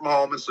run away from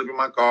home and sleep in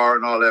my car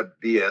and all that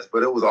BS,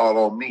 but it was all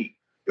on me.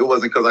 It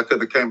wasn't because I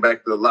couldn't have came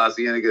back to La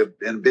Cienega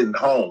and been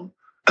home.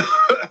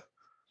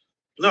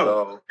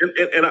 No,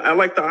 and I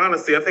like the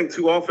honesty. I think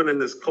too often in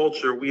this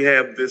culture, we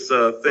have this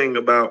thing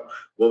about,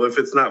 well, if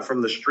it's not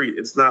from the street,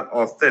 it's not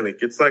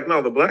authentic. It's like,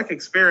 no, the Black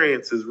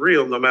experience is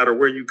real no matter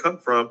where you come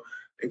from.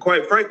 And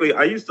quite frankly,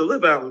 I used to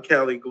live out in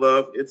Cali,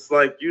 Glove. It's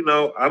like, you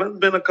know, I done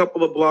been a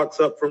couple of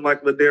blocks up from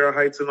like Ladera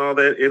Heights and all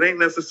that. It ain't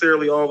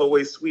necessarily all the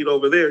way sweet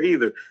over there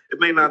either. It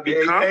may not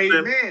be Compton.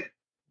 Amen.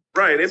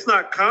 Right. It's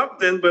not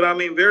Compton, but I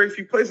mean, very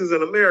few places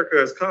in America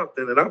is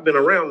Compton. And I've been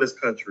around this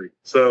country.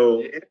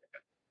 So,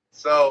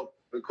 So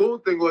the cool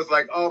thing was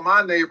like, all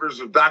my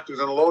neighbors are doctors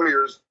and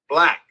lawyers,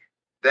 Black,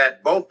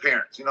 that both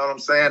parents, you know what I'm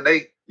saying?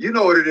 You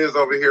know what it is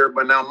over here,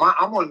 but now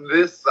I'm on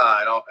this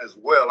side as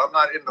well. I'm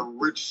not in the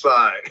rich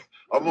side.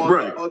 I'm on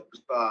the other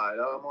side.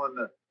 I'm on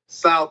the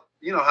south.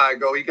 You know how I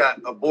go. You got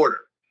a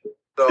border.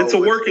 So it's a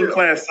working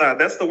class side.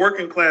 That's the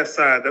working class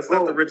side. That's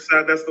not the rich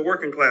side. That's the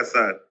working class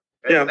side.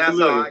 And that's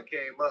how I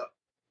came up.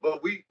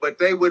 But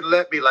they wouldn't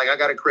let me. Like, I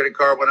got a credit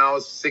card when I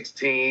was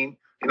 16.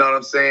 You know what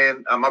I'm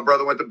saying? My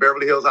brother went to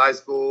Beverly Hills High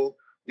School.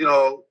 You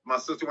know, my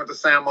sister went to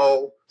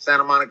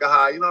Santa Monica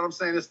High. You know what I'm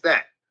saying? It's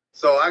that.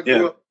 So I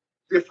grew up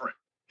different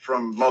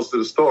from most of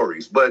the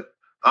stories. But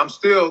I'm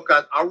still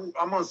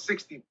I'm on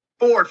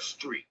 64th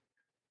Street.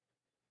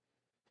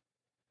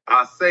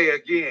 I say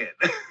again.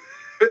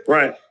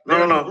 Right.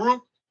 No. A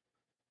group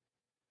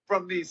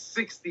from these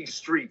 60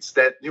 streets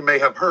that you may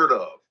have heard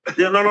of.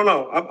 Yeah,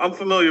 no. I'm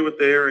familiar with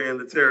the area and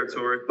the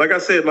territory. Like I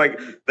said, like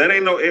that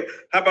ain't no.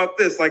 How about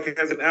this? Like,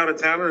 as an out of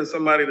towner and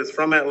somebody that's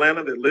from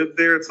Atlanta that lived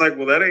there, it's like,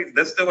 well,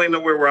 that still ain't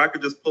nowhere where I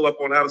could just pull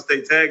up on out of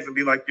state tags and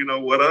be like,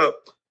 what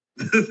up?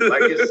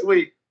 Like, it's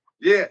sweet.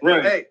 Yeah.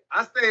 Right. Hey,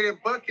 I stayed in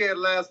Buckhead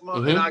last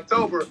month in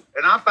October,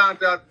 and I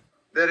found out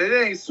that it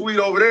ain't sweet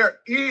over there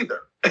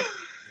either.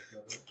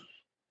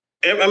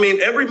 I mean,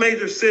 every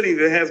major city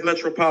that has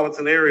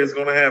metropolitan area is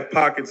going to have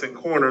pockets and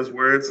corners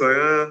where it's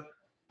like,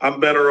 I'm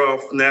better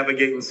off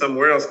navigating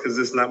somewhere else because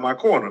it's not my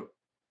corner.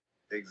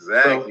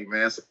 Exactly,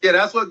 man. So, yeah,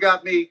 that's what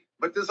got me.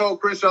 But this whole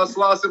Crenshaw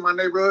Sloss in my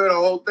neighborhood, the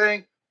whole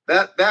thing,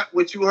 that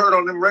what you heard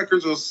on them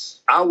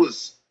records I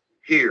was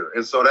here.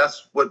 And so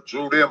that's what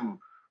drew them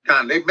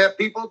kind of. They met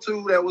people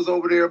too that was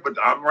over there, but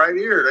I'm right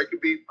here.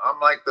 I'm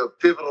like the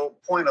pivotal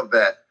point of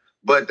that.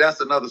 But that's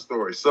another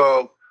story.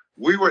 So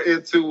we were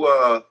into,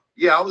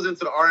 I was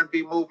into the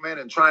R&B movement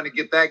and trying to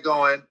get that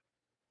going.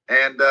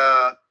 And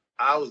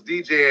I was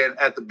DJing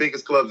at the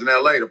biggest clubs in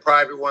LA, the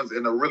private ones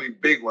and the really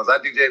big ones. I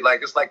DJed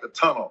it's like the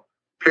Tunnel,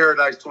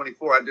 Paradise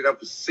 24. I did that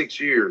for 6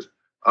 years.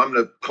 I'm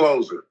the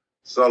closer.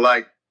 So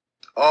like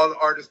all the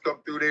artists come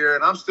through there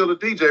and I'm still a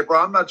DJ, bro.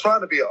 I'm not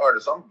trying to be an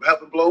artist. I'm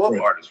helping blow up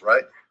artists,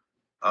 right?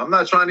 I'm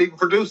not trying to even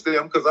produce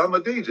them because I'm a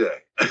DJ.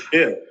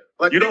 Yeah.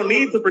 Like, you don't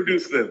need to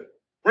produce them.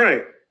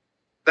 Right.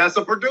 That's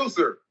a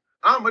producer.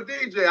 I'm a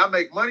DJ. I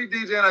make money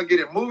DJing. I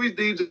get in movies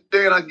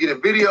DJing. I can get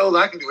in videos.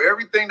 I can do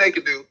everything they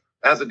can do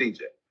as a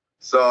DJ.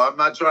 So I'm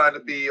not trying to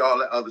be all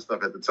that other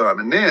stuff at the time.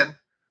 And then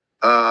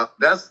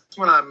that's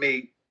when I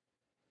meet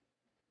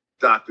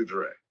Dr.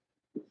 Dre.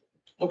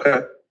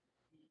 Okay.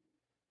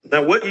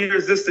 Now, what year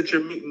is this that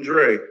you're meeting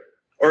Dre?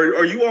 Or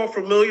are you all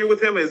familiar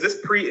with him? Is this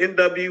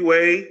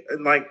pre-NWA?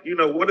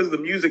 And what is the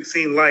music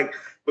scene like?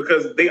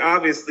 Because they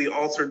obviously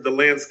altered the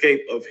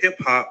landscape of hip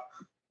hop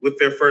with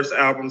their first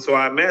album. So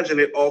I imagine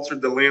it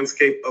altered the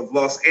landscape of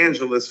Los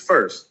Angeles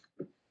first.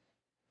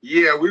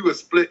 Yeah, we were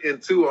split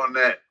in two on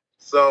that.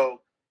 So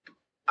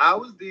I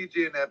was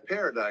DJing at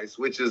Paradise,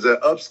 which is an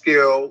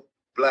upscale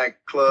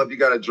black club. You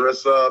got to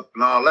dress up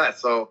and all that.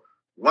 So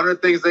one of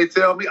the things they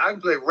tell me, I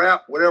can play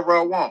rap, whatever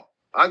I want.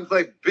 I can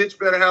play Bitch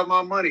Better Have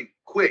My Money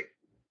quick.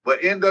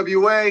 But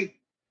NWA,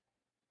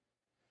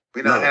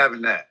 we're not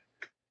having that.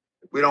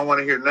 We don't want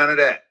to hear none of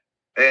that.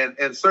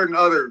 And certain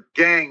other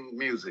gang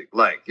music,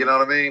 you know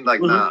what I mean?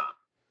 Nah.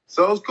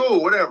 So it's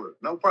cool, whatever,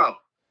 no problem.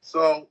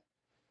 So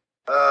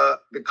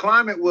the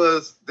climate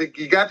was,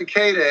 you got the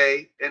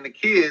K-Day and the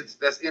kids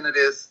that's into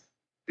this.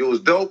 It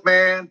was Dope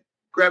Man,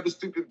 grab a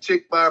stupid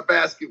chick by a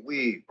basket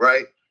weave,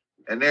 right?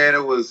 And then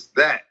it was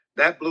that.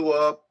 That blew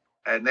up,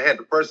 and they had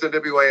the first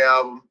NWA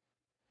album.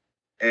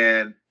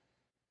 And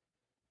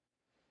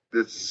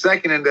the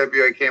second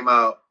NWA came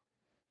out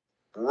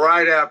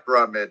right after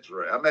I met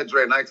Dre. I met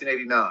Dre in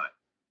 1989.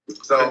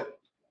 So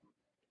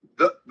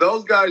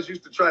those guys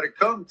used to try to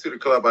come to the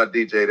club I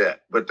DJ'd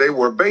at, but they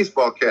wore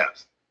baseball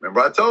caps.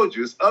 Remember, I told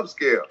you, it's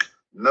upscale,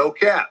 no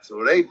caps.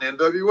 So they in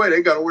NWA,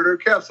 they got to wear their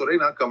caps, so they're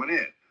not coming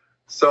in.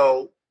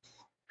 So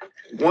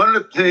one of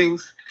the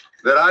things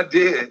that I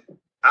did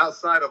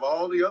outside of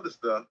all the other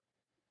stuff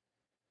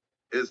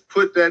is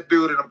put that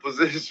dude in a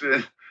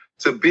position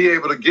to be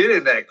able to get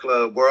in that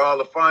club where all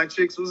the fine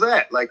chicks was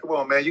at. Like, come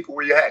on, man, you can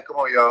wear your hat. Come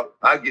on, y'all.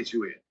 I'll get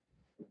you in.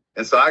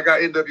 And so I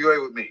got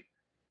NWA with me.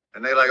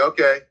 And they like,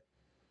 okay.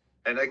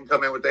 And they can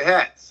come in with their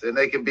hats. And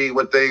they can be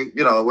what they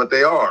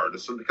are.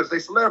 Because they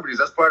celebrities.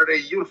 That's part of their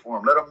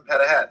uniform. Let them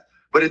have a hat.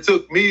 But it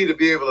took me to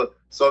be able to.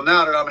 So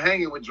now that I'm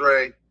hanging with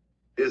Dre,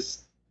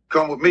 it's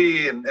come with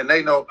me. And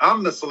they know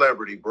I'm the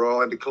celebrity,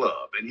 bro, at the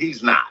club. And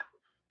he's not.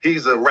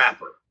 He's a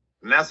rapper.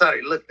 And that's how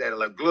they looked at it.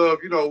 Like, Glove,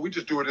 we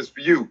just doing this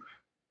for you.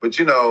 But,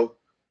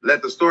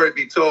 let the story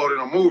be told in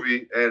a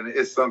movie and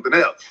it's something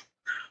else.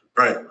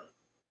 Right.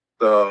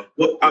 So,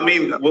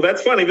 well,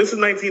 that's funny. This is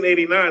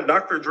 1989.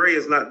 Dr. Dre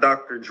is not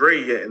Dr. Dre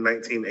yet in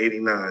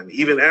 1989,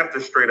 even after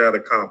Straight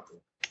Outta Compton.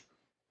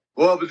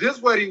 Well, but this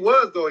is what he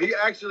was, though. He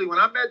actually, when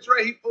I met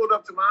Dre, he pulled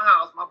up to my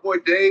house. My boy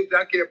Dave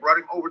Jacquet brought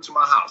him over to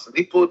my house. And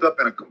he pulled up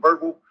in a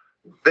convertible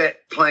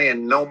Vet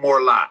playing No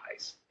More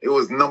Lies. It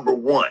was number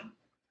one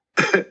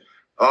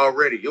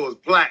already. It was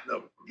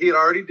platinum. He had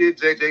already did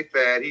JJ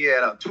Fad. He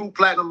had 2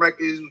 platinum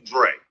records with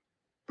Dre,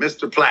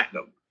 Mr.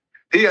 Platinum.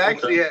 He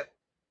actually had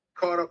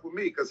caught up with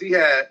me because he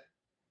had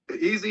the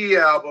Eazy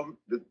album,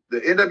 the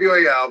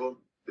NWA album,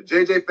 the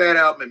JJ Fad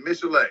album, and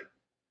Michelet.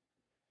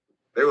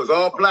 They was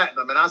all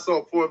platinum, and I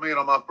sold 4 million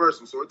on my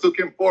first one. So it took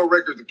him 4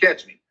 records to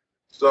catch me.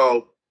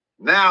 So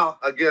now,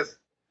 I guess,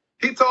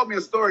 he told me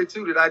a story,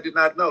 too, that I did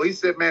not know. He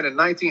said, man, in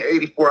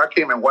 1984, I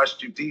came and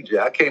watched you DJ.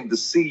 I came to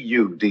see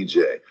you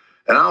DJ.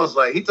 And I was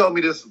like, he told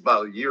me this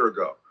about a year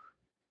ago.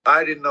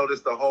 I didn't know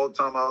this the whole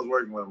time I was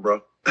working with him,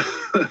 bro.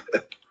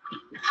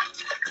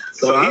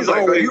 So he's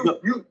like, always,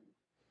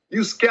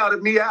 you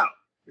scouted me out.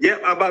 Yeah,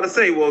 I'm about to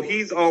say, well,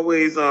 he's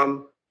always,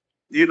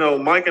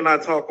 Mike and I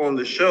talk on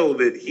the show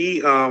that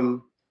he,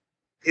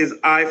 his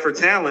eye for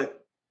talent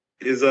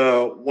is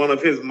one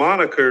of his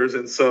monikers,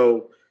 and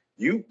so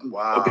you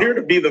appear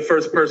to be the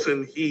first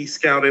person he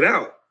scouted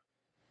out.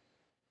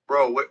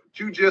 Bro, what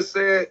you just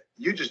said,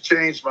 you just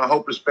changed my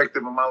whole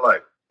perspective of my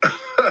life.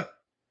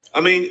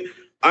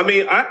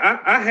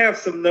 I have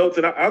some notes,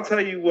 and I'll tell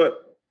you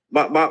what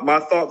my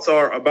thoughts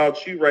are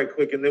about you right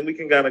quick, and then we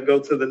can kind of go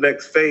to the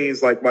next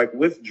phase, like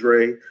with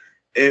Dre.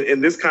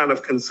 And this kind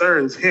of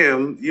concerns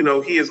him. You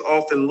know, he is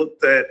often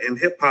looked at in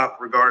hip hop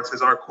regards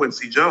as our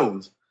Quincy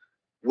Jones.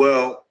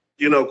 Well,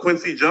 you know,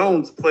 Quincy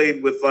Jones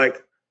played with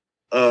like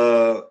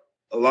a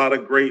lot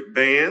of great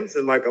bands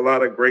and like a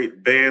lot of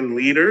great band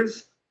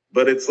leaders.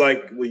 But it's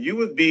like, well, you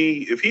would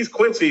be, if he's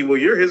Quincy, well,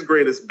 you're his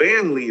greatest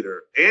band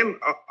leader. And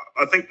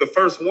I think the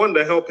first one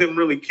to help him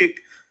really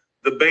kick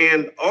the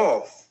band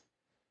off,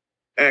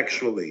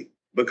 actually,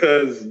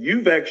 because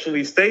you've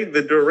actually stayed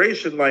the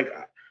duration. Like,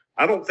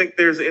 I don't think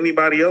there's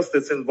anybody else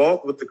that's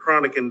involved with the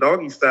Chronic and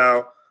Doggy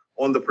Style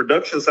on the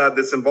production side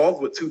that's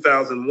involved with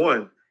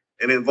 2001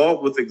 and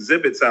involved with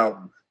Exhibit's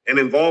album and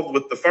involved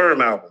with the Firm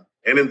album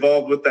and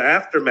involved with the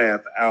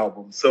Aftermath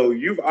album. So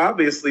you've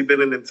obviously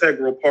been an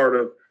integral part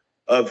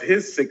of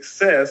his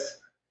success.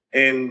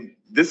 And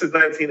this is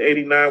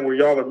 1989 where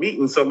y'all are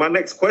meeting. So my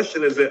next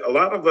question is that a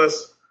lot of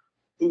us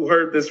who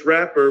heard this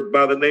rapper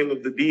by the name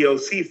of the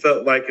DOC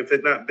felt like if it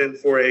had not been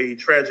for a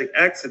tragic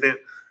accident,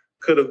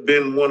 could have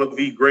been one of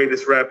the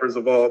greatest rappers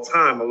of all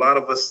time. A lot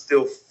of us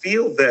still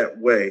feel that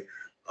way.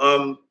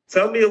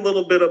 Tell me a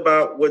little bit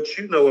about what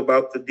you know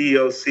about the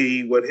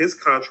DOC, what his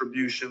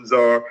contributions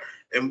are,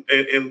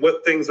 and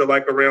what things are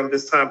like around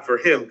this time for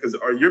him. Because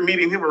you're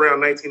meeting him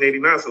around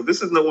 1989, so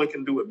this is No One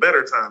Can Do It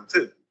Better time,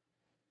 too.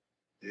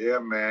 Yeah,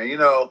 man. You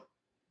know,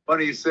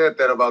 funny you said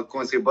that about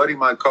Quincy. A buddy of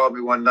mine called me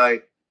one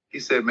night.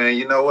 He said, man,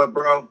 you know what,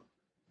 bro?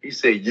 He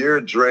said,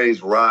 you're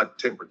Dre's Rod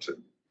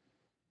Temperton.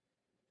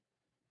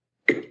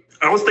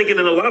 I was thinking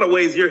in a lot of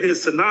ways you're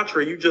his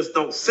Sinatra. You just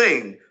don't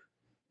sing.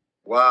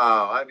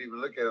 Wow, I didn't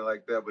even look at it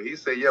like that. But he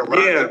said, yeah, Rod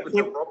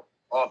Temperton wrote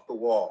Off the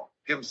Wall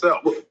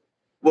himself.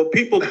 Well,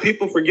 people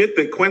forget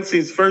that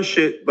Quincy's first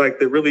shit, like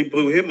that really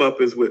blew him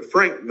up, is with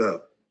Frank,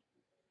 though.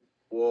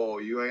 Whoa,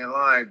 you ain't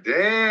lying.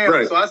 Damn.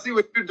 Right. So I see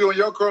what you're doing.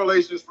 Your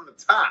correlations from the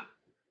top.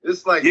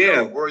 It's like,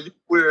 yeah, bro, you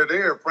were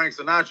there, Frank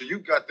Sinatra. You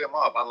got them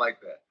off. I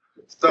like that.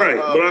 So,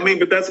 right.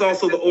 But that's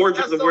also the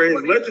origins of where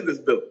his legend is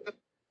built.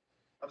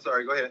 I'm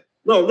sorry. Go ahead.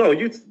 No,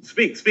 you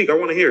speak. I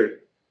want to hear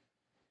it.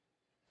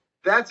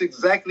 That's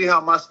exactly how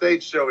my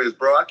stage show is,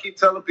 bro. I keep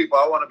telling people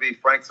I want to be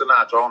Frank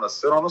Sinatra. I want to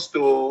sit on a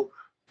stool,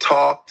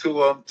 talk to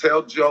them,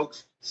 tell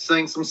jokes,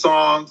 sing some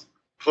songs,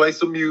 play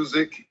some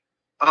music.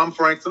 I'm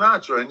Frank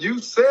Sinatra. And you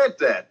said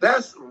that.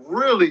 That's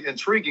really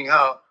intriguing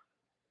how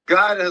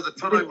God has a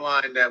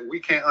timeline that we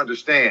can't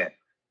understand.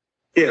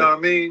 Yeah. You know what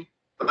I mean?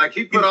 Like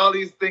he put all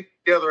these things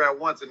together at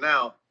once, and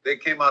now they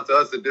came out to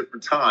us at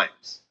different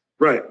times.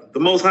 Right. The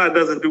Most High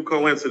doesn't do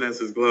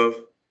coincidences, Glove.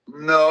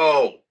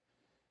 No.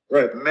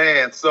 Right.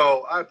 Man,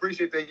 so I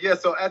appreciate that. Yeah,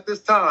 so at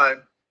this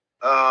time,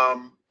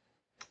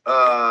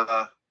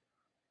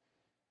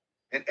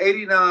 in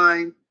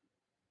 89,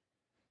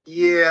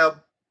 yeah,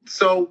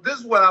 so this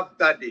is what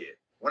I did.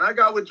 When I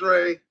got with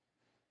Dre,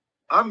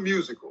 I'm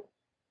musical,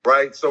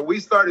 right? So we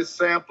started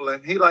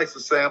sampling. He likes to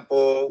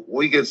sample.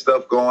 We get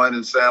stuff going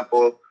and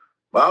sample.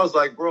 But I was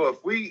like, bro,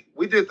 if we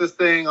did this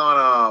thing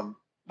on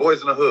Boys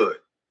in the Hood,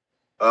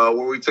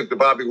 where we took the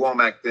Bobby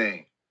Womack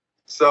thing.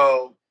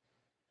 So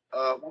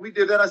when we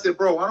did that, I said,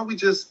 bro, why don't we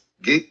just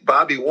get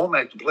Bobby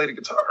Womack to play the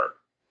guitar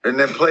and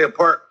then play a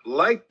part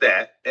like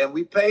that? And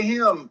we pay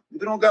him. We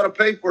don't got to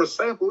pay for a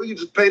sample. We can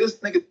just pay this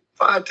nigga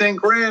 $5-10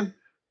 grand,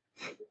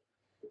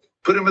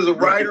 put him as a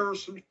writer or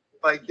something.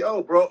 Like,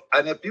 yo, bro.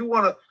 And if you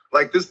want to,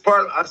 like this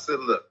part, I said,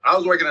 look, I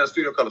was working at a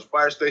studio called the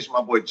Fire Station.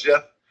 My boy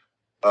Jeff,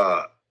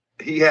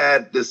 he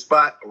had this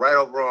spot right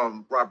over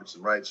on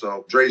Robertson, right?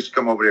 So Dre used to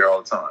come over there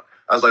all the time.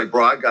 I was like,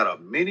 bro, I got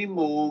a Mini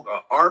Moog,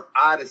 a Art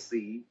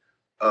Odyssey,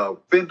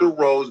 Fender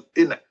Rose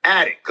in the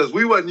attic because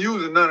we wasn't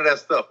using none of that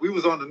stuff. We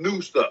was on the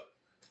new stuff.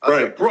 I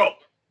said, bro,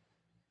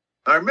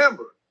 I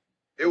remember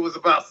it was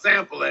about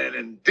sampling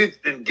and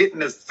getting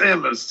this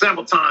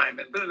sample time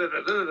and blah, blah,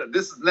 blah, blah, blah.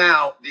 This is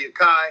now the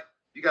Akai.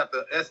 You got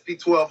the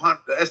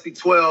SP1200, the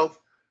SP12.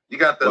 You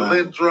got the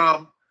Linn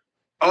drum.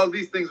 All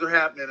these things are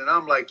happening, and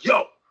I'm like,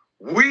 yo,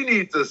 we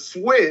need to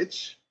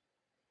switch.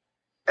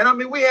 And I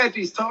mean, we had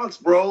these talks,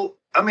 bro.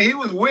 I mean, he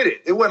was with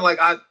it. It wasn't like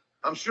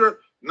I'm sure.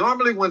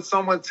 Normally, when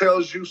someone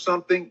tells you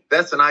something,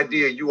 that's an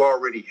idea you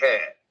already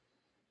had.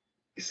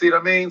 You see what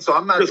I mean? So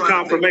I'm not just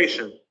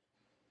confirmation.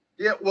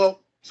 Yeah,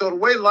 well, so the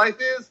way life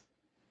is,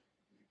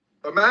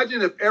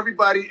 imagine if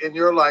everybody in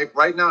your life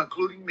right now,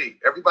 including me,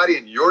 everybody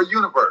in your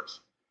universe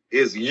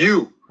is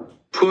you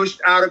pushed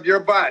out of your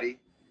body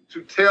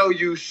to tell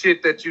you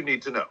shit that you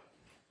need to know.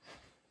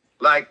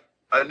 Like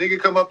a nigga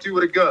come up to you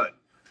with a gun.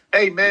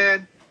 Hey,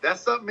 man, that's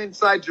something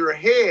inside your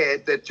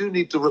head that you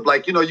need to,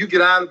 like, you know, you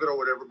get out of it or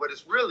whatever, but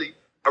it's really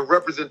a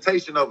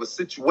representation of a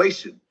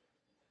situation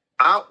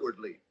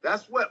outwardly.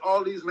 That's what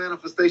all these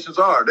manifestations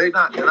are. They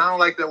not, and I don't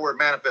like that word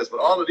manifest, but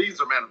all of these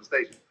are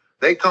manifestations.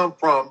 They come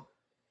from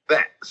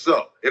that.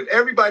 So if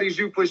everybody's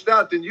you pushed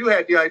out, then you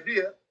had the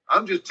idea.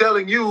 I'm just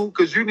telling you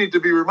because you need to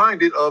be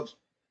reminded of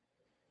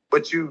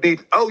what you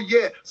need. Oh,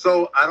 yeah.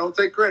 So I don't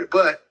take credit,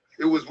 but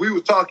we were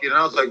talking and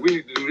I was like, we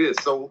need to do this.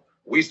 So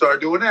we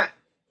started doing that.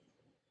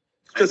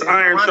 Just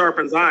iron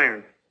sharpens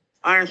iron.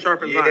 Iron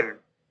sharpens iron.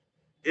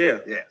 Yeah.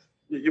 Yes.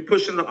 You're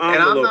pushing the And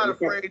envelope. I'm not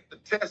afraid to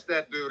test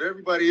that dude.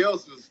 Everybody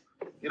else is,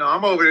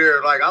 I'm over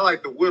there, like, I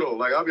like to whittle.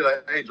 Like, I'll be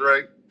like, hey,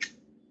 Drake,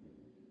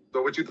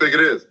 so what you think it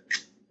is?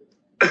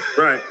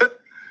 Right.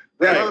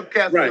 That other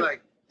cats be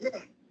like,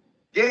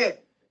 yeah.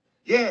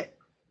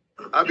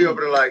 I'll be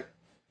over there like,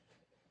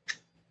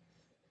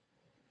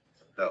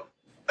 no.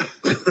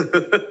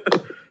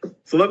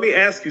 So let me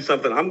ask you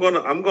something. I'm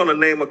gonna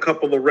name a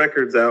couple of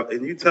records out,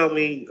 and you tell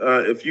me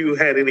if you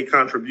had any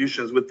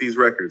contributions with these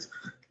records.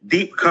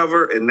 Deep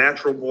Cover and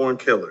Natural Born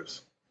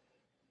Killers.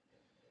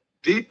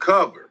 Deep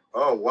Cover.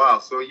 Oh wow.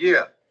 So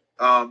yeah,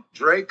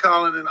 Drake,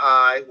 Colin, and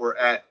I were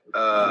at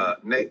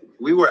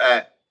we were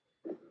at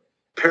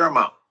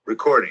Paramount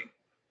recording.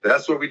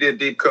 That's where we did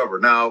Deep Cover.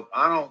 Now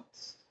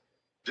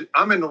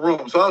I'm in the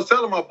room, so I was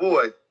telling my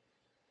boy.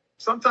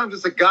 Sometimes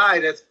it's a guy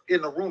that's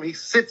in the room. He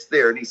sits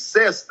there and he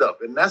says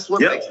stuff, and that's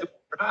what makes him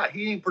hot.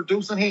 He ain't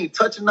producing. He ain't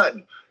touching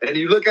nothing. And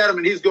you look at him,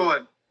 and he's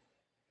going,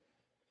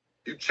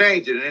 "You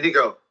change it," and then he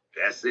go,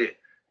 "That's it."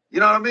 You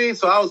know what I mean?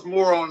 So I was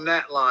more on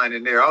that line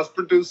in there. I was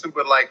producing,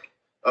 but like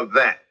of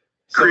that.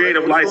 So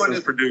creative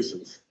license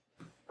producers.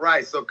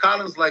 Right. So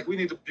Colin's like, we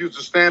need to use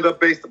the stand-up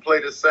bass to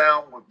play this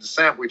sound with the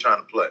sample we're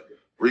trying to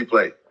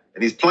replay.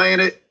 And he's playing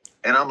it.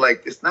 And I'm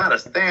like, it's not a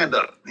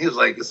stand-up. He was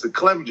like, it's a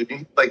Clevenger.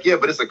 He's like, yeah,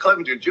 but it's a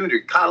Clevenger Jr.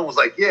 Colin was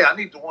like, yeah, I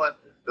need the one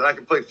that I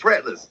can play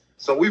fretless.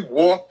 So we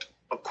walked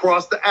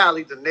across the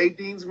alley to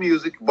Nadine's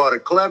Music, bought a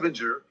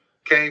Clevenger,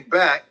 came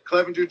back,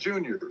 Clevenger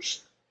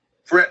Jr.'s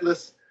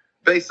fretless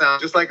bass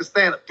sound, just like a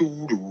stand-up.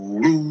 Dude,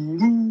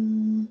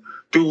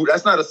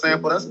 that's not a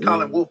sample. That's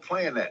Colin Wolf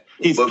playing that.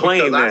 He's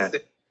playing that. I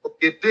said,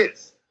 get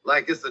this.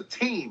 Like, it's a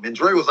team. And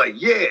Dre was like,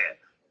 yeah,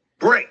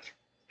 break.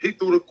 He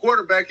threw the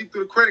quarterback. He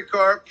threw the credit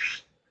card.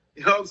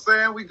 You know what I'm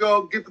saying? We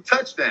go get the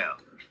touchdown.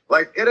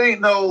 Like, it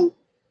ain't no,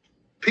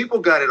 people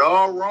got it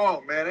all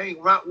wrong, man.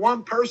 Ain't not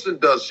one person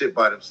does shit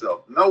by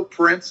themselves. No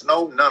Prince,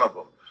 no none of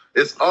them.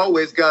 It's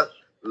always got,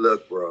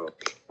 look, bro,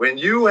 when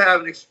you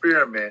have an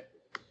experiment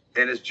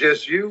and it's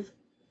just you,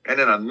 and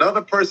then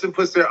another person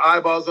puts their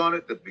eyeballs on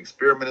it, the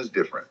experiment is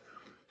different.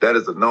 That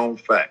is a known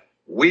fact.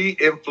 We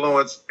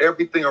influence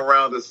everything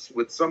around us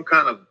with some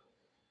kind of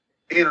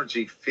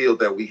energy field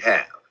that we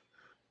have.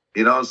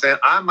 You know what I'm saying?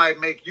 I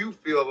might make you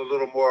feel a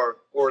little more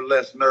or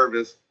less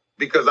nervous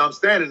because I'm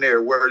standing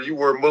there where you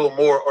were a little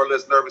more or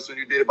less nervous when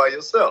you did it by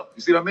yourself.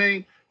 You see what I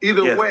mean?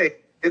 Either way,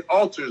 it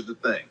alters the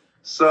thing.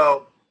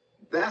 So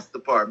that's the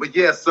part. But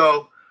yeah,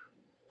 so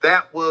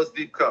that was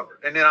Deep Cover.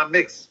 And then I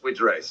mixed with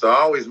Dre. So I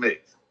always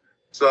mix.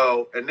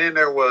 So, and then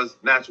there was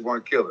Natural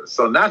Born Killers.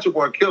 So Natural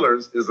Born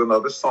Killers is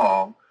another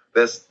song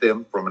that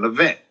stemmed from an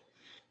event.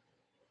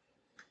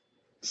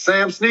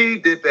 Sam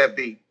Snead did that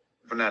beat.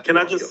 Can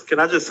I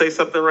just say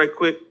something right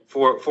quick?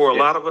 For a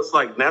lot of us,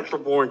 like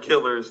Natural Born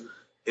Killers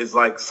is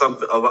like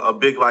something a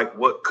big like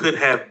what could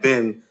have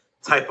been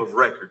type of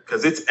record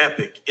because it's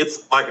epic.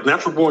 It's like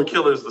Natural Born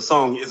Killers. The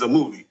song is a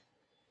movie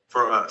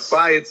for us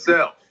by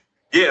itself.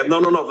 Yeah, no.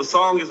 The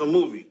song is a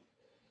movie.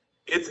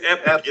 It's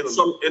epic.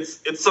 Absolutely.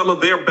 It's some of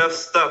their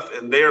best stuff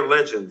and their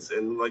legends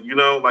and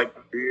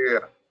yeah.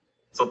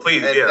 So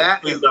please, I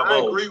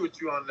agree with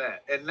you on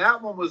that. And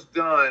that one was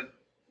done.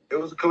 It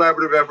was a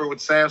collaborative effort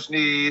with Sam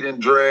Snead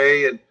and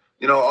Dre and,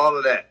 all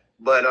of that.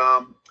 But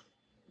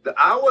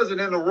I wasn't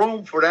in the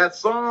room for that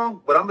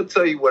song, but I'm going to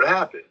tell you what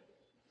happened.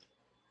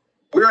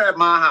 We're at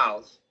my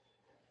house,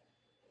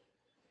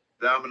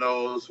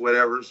 dominoes,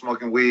 whatever,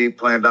 smoking weed,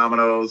 playing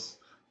dominoes.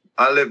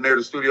 I live near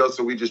the studio,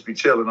 so we just be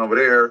chilling over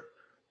there.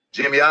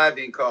 Jimmy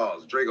Iovine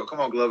calls. Dre go,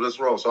 come on, Glove, let's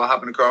roll. So I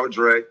hop in the car with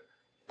Dre.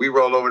 We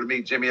roll over to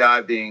meet Jimmy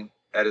Iovine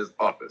at his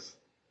office.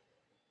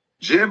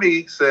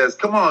 Jimmy says,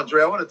 come on,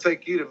 Dre, I want to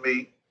take you to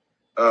meet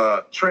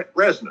Trent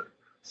Reznor.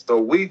 So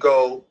we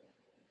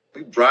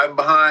driving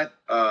behind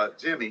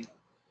Jimmy,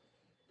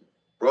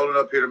 rolling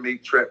up here to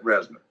meet Trent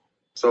Reznor.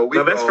 So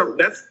that's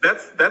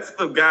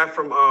the guy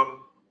from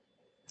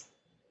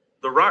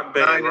the rock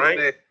band,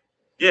 right?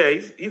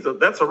 Yeah,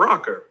 that's a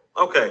rocker.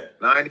 Okay.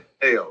 9 Inch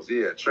Nails,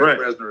 yeah. Trent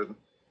Reznor is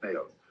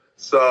Nails.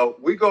 So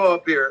we go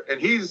up here and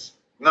he's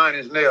 9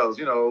 Inch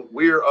Nails,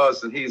 we're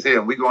us and he's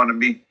him. We going to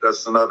meet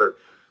us another.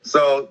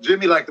 So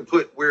Jimmy liked to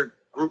put weird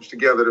groups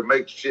together to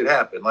make shit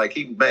happen. Like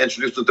he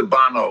introduced us to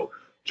Bono.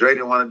 Dre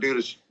didn't want to do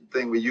this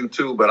thing with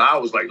U2, but I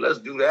was like, let's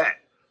do that.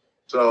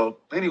 So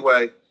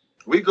anyway,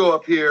 we go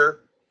up here.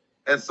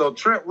 And so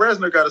Trent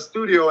Reznor got a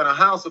studio in a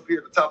house up here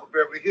at the top of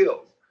Beverly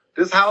Hills.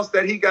 This house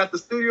that he got the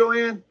studio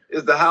in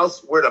is the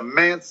house where the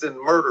Manson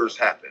murders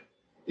happened.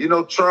 You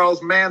know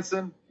Charles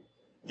Manson?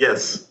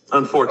 Yes,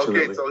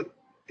 unfortunately. Okay, so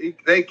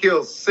they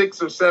killed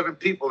 6 or 7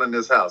 people in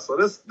this house. So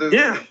this dude,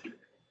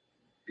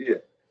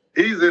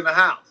 he's in the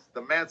house,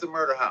 the Manson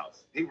murder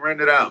house. He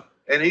rented out,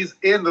 and he's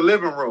in the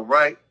living room,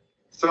 right?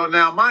 So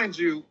now, mind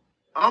you,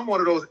 I'm one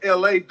of those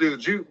LA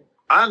dudes.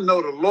 I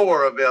know the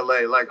lore of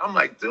LA. Like, I'm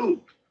like,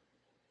 dude,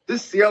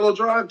 this Cielo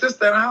Drive, this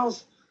that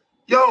house?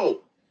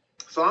 Yo.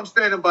 So I'm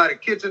standing by the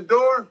kitchen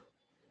door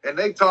and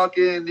they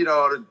talking, they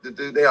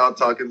all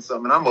talking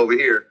something. And I'm over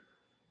here.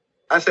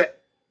 I said,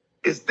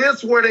 is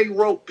this where they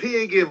wrote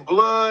Pig in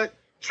Blood?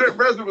 Trent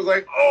Reznor was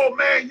like, oh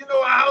man, you know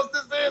what house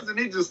this is? And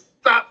he just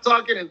stopped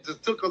talking and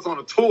just took us on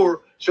a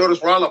tour, showed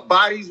us where all the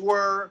bodies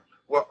were,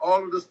 where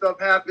all of the stuff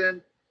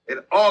happened, and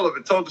all of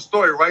it told the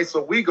story, right?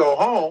 So we go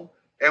home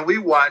and we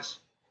watch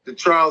the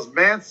Charles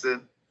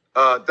Manson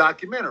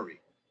documentary.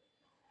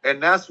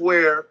 And that's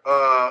where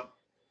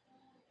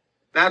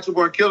Natural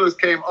Born Killers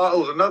came. Oh, it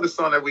was another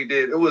song that we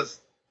did. It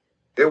was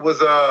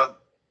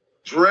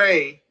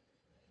Dre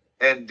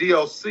and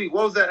DOC.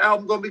 What was that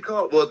album going to be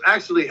called? Well, it's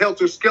actually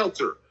Helter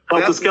Skelter.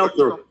 Helter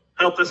Skelter.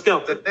 Helter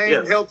Skelter. The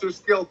name Helter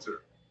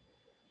Skelter.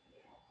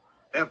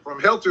 And from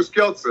Helter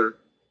Skelter,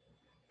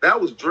 that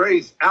was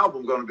Dre's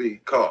album going to be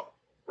called,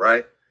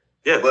 right?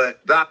 Yeah.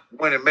 But Doc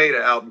went and made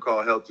an album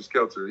called Helter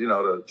Skelter,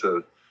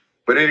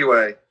 but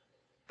anyway,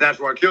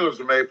 Natural Born Killers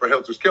were made for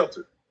Helter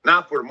Skelter,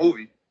 not for the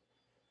movie.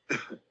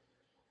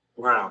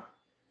 Wow.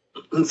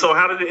 So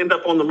how did it end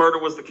up on the Murder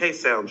Was the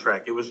Case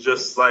soundtrack? It was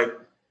just like...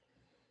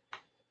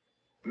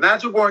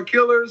 Natural Born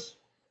Killers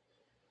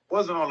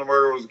wasn't on the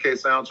Murder Was the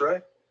Case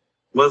soundtrack.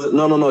 Was it?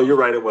 No, you're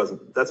right, it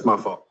wasn't. That's my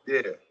fault.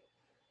 Yeah.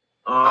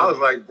 I was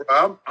like,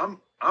 bro,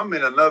 I'm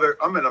in a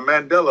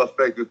Mandela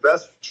effect if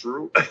that's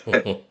true.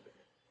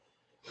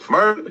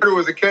 Murder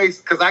Was a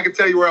Case, because I could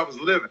tell you where I was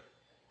living.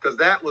 Because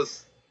that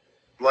was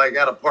like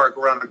at a park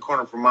around the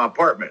corner from my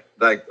apartment.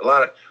 Like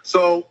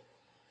so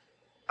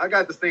I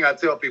got this thing I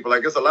tell people,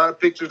 like, there's a lot of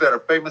pictures that are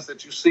famous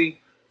that you see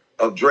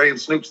of Dre and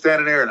Snoop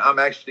standing there, and I'm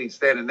actually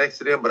standing next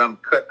to them, but I'm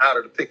cut out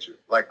of the picture.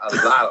 Like, a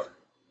lot of them.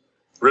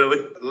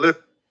 Really?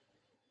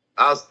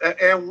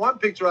 And one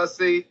picture I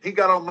see, he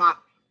got on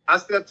I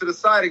stepped to the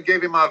side and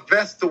gave him my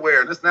vest to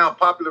wear. And it's now a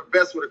popular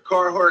vest with a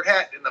Carhartt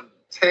hat and a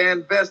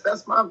tan vest.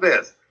 That's my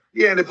vest.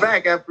 Yeah, in the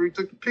back after he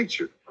took the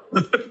picture.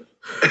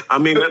 I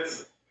mean,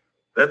 that's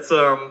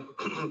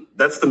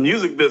the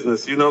music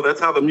business. That's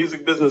how the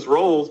music business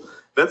rolls.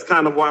 That's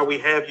kind of why we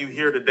have you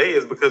here today,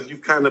 is because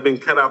you've kind of been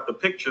cut out the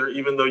picture,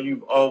 even though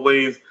you've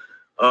always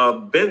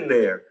been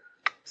there.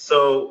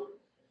 So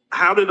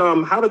how did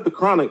the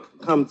Chronic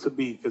come to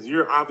be? Because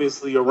you're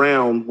obviously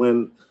around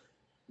when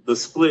the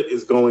split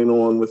is going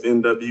on with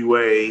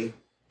NWA.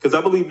 Because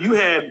I believe you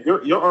had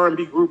your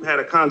R&B group had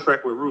a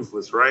contract with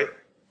Ruthless, right?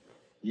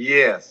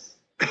 Yes.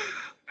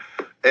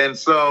 And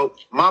so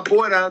my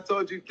boy that I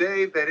told you,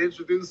 Dave, that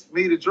introduced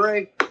me to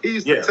Dre, he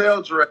used to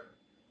tell Dre,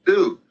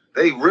 dude,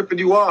 they ripping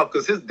you off,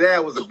 because his dad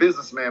was a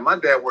businessman. My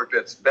dad worked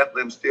at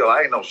Bethlehem Steel.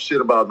 I ain't know shit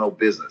about no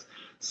business.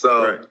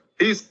 So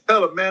he's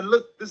telling, man,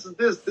 look, this is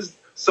this.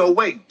 So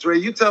wait, Dre,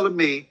 you telling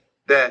me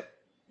that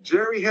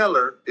Jerry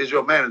Heller is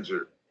your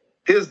manager?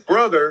 His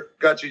brother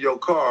got you your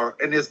car,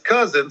 and his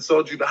cousin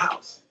sold you the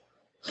house.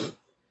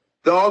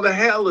 All the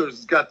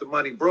Hellers got the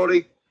money,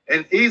 bro.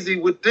 And Easy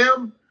with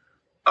them.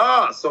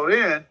 So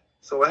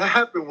what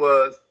happened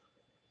was,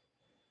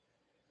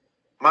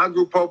 my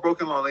group, Poe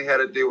Broken Lonely, had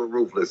a deal with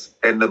Ruthless,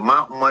 and the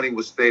amount of money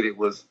was stated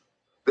was,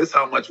 this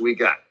how much we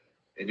got,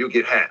 and you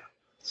get half.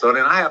 So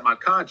then I had my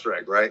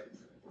contract, right?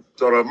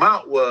 So the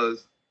amount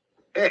was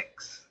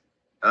X.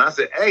 And I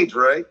said, hey,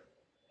 Dre,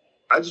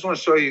 I just want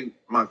to show you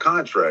my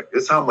contract.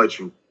 It's how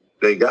much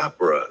they got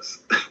for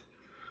us.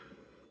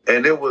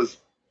 And it was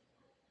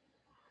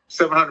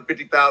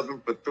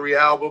 $750,000 for 3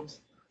 albums.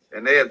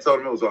 And they had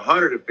told him it was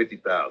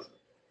 $150,000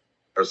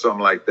 or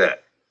something like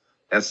that.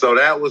 And so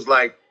that was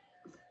like,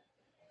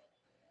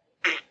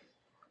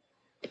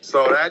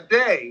 so that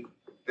day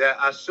that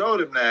I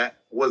showed him that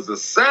was the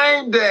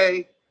same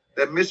day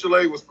that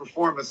Michelet was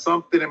performing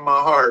Something in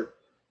My Heart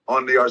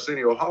on the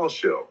Arsenio Hall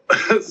show.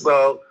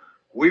 So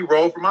we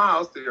rolled from my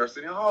house to the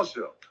Arsenio Hall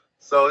show.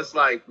 So it's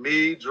like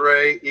me,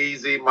 Dre,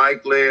 Easy,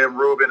 Mike Lynn,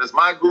 Ruben. It's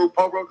my group,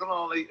 Poe Broken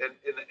Lonely, and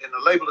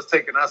the label is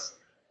taking us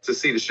to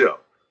see the show.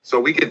 So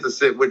we get to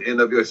sit with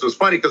NWA. So it's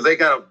funny because they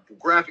got a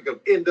graphic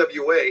of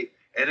NWA,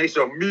 and they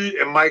show me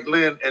and Mike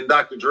Lynn and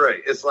Dr. Dre.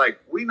 It's like,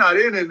 we not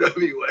in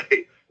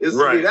NWA. It's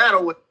right.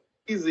 That with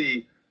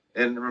Easy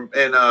and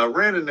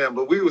Ren and them,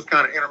 but we was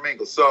kind of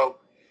intermingled. So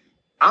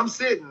I'm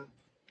sitting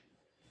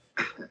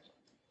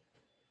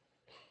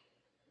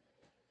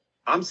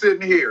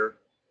here,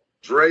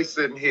 Dre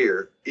sitting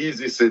here,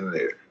 Easy sitting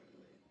there.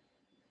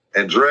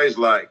 And Dre's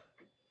like,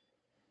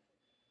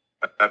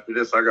 after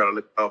this, I got to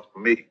look out for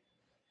me.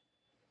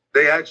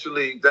 That's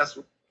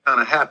what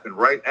kind of happened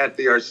right at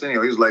the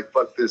Arsenio. He was like,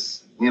 fuck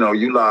this,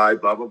 you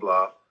lied, blah, blah,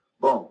 blah.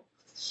 Boom.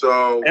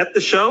 So at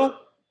the show?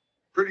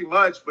 Pretty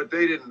much, but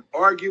they didn't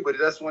argue. But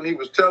that's when he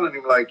was telling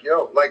him, like,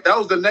 yo, like that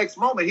was the next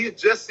moment. He had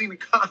just seen the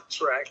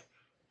contract.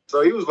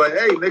 So he was like,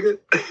 hey, nigga.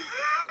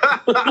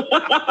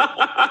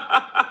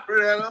 For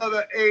that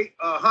other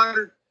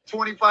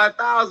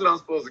 $125,000 I'm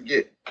supposed to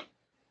get.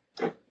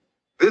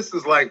 This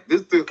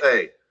dude,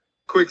 hey,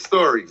 quick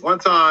story. One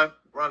time,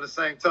 around the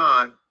same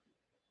time,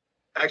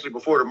 actually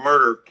before the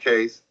murder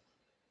case,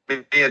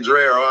 me and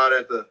Dre are out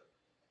at the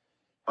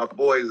my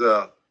boy's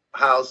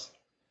house,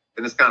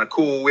 and it's kind of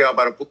cool. We out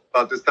by the pool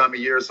about this time of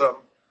year or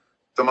something.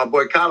 So my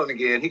boy Colin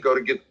again, he go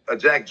to get a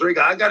jacket. Drake,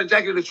 I got a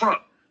jacket in the trunk.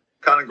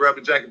 Colin grabbed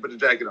the jacket, put the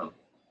jacket on.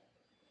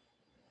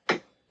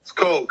 It's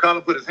cold.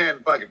 Colin put his hand in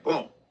the pocket.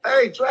 Boom.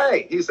 Hey,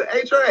 Dre. He said,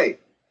 hey, Dre.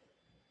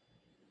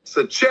 It's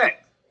a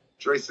check.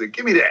 Dre said,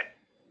 give me that.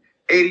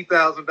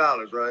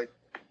 $80,000, right?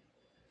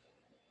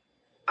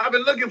 I've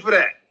been looking for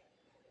that.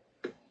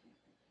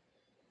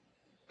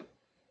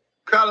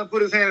 Colin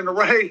put his hand in the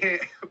right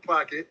hand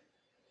pocket.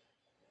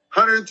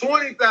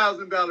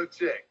 $120,000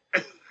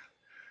 check.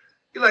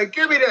 He's like,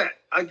 give me that.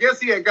 I guess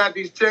he had got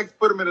these checks,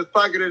 put them in his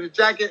pocket in the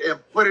jacket, and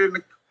put it in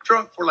the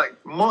trunk for like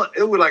a month.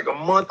 It was like a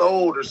month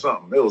old or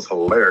something. It was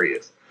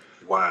hilarious.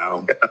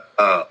 Wow.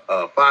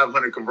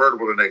 500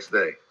 convertible the next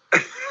day.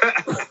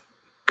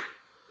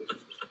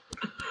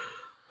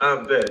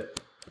 I bet.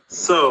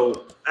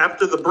 So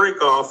after the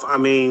break off, I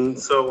mean,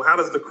 so how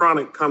does the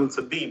Chronic come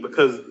to be?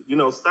 Because, you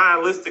know,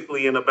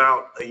 stylistically in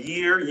about a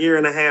year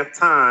and a half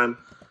time,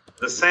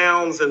 the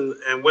sounds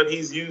and what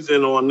he's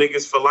using on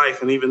Niggas for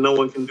Life, and even No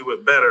One Can Do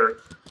It Better,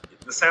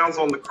 the sounds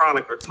on the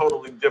Chronic are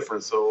totally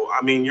different. So,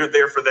 I mean, you're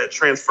there for that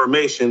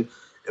transformation,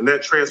 and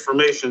that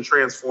transformation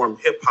transformed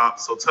hip hop.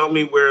 So tell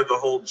me where the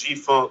whole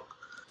G-Funk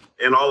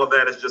and all of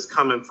that is just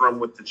coming from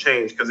with the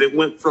change. Because it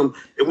went from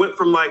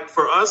like,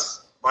 for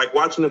us, like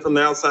watching it from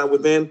the outside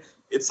within,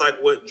 it's like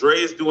what Dre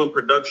is doing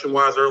production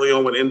wise early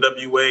on with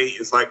NWA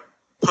is like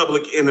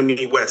Public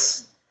Enemy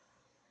West,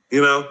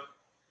 you know?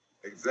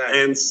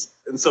 Exactly.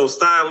 And so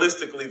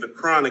stylistically, the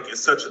Chronic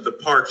is such a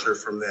departure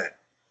from that.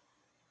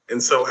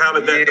 And so how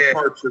did that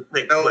departure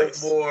take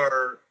place? No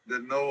more the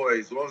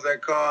noise. What was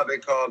that called? They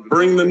called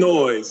Bring the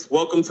Noise.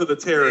 Welcome to the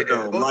Terror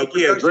Dome. Like,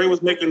 yeah, Dre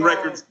was making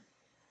records.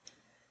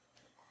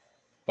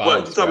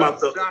 What you talking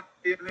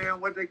about?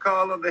 What they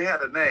call them? They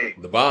had a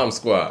name. The Bomb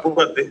Squad.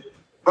 What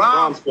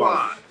Bomb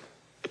Squad.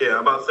 Yeah,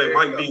 I'm about to say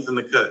Mike B's in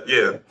the cut.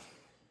 Yeah.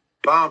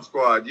 Bomb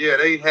Squad. Yeah,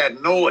 they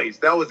had noise.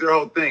 That was their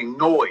whole thing.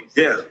 Noise.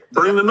 Yeah.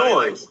 Bring the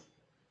noise.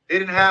 It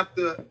didn't have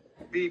to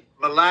be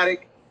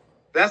melodic.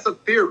 That's a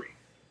theory.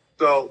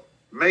 So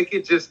make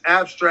it just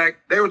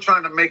abstract. They were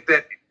trying to make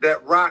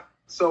that rock.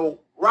 So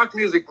rock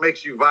music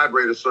makes you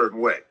vibrate a certain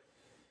way,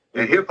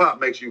 and hip hop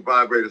makes you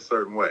vibrate a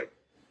certain way.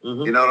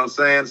 Mm-hmm. You know what I'm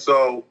saying?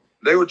 So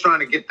they were trying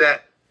to get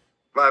that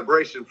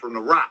vibration from the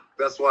rock.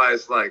 That's why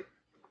it's like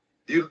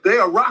they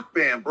a rock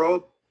band,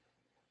 bro.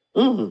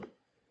 Mm-hmm.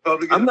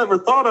 I've never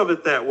thought of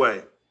it that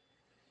way.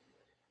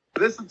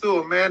 Listen to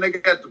them, man. They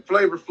got the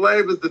Flavor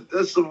Flavors.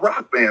 It's a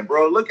rock band,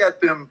 bro. Look at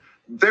them.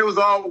 They was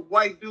all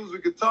white dudes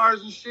with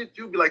guitars and shit.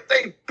 You'd be like,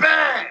 they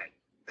bad.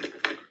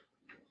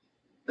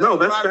 No,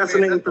 that's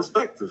fascinating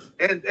perspective.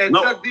 And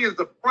Chuck D is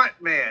the front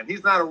man.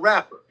 He's not a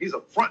rapper. He's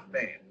a front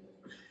man.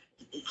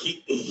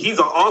 He's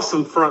an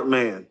awesome front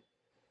man.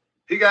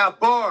 He got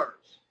bars.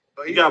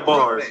 He got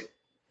bars.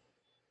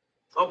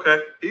 Okay.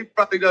 He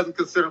probably doesn't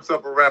consider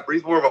himself a rapper.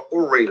 He's more of an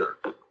orator.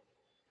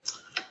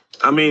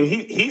 I mean,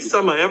 he's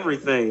some of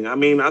everything. I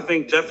mean, I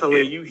think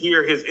definitely you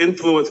hear his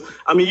influence.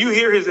 I mean, you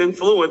hear his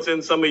influence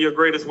in some of your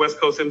greatest West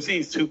Coast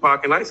MCs,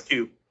 Tupac and Ice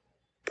Cube.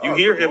 You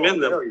hear him in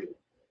them.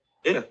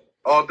 Yeah.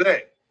 All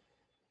day.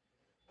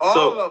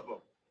 All of them.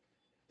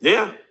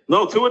 Yeah.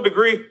 No, to a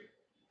degree.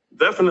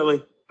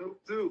 Definitely.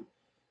 Too.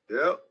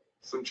 Yep.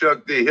 Some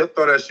Chuck D. He'll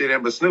throw that shit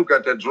in, but Snoop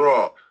got that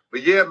draw.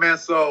 But yeah, man,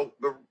 so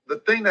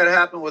the thing that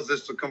happened was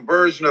just a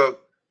conversion of,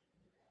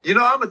 I'm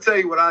going to tell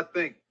you what I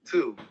think,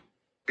 too.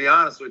 Be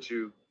honest with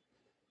you.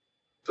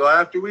 So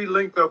after we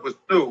linked up with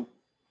Snoop,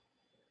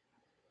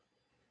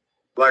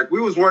 like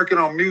we was working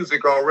on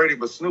music already,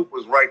 but Snoop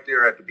was right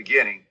there at the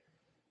beginning.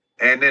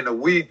 And then the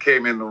weed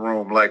came in the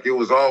room. Like it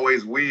was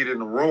always weed in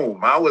the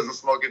room. I wasn't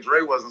smoking,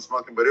 Dre wasn't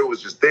smoking, but it was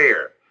just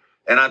there.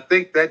 And I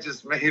think that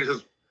just made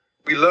us,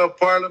 we love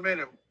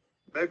Parliament, and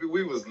maybe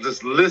we was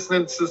just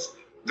listening to,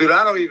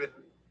 dude,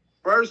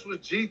 first was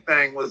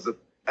G-Thang,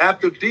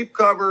 after Deep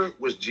Cover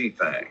was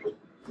G-Thang.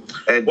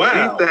 And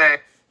wow. G-Thang,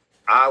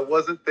 I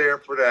wasn't there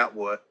for that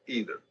one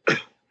either.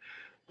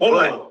 Hold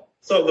on.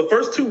 So the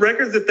first two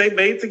records that they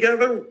made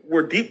together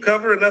were Deep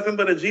Cover and Nothing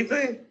But a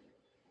G-Thing?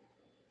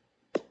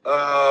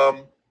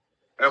 And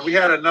we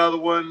had another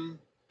one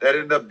that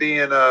ended up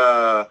being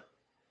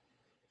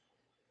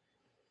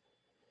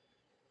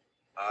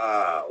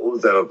what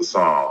was that other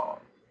song?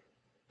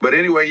 But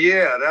anyway,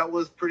 yeah, that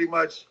was pretty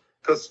much,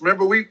 because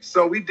remember we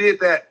did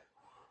that.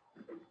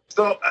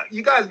 So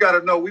you guys got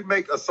to know, we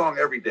make a song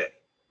every day,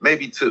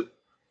 maybe two.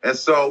 And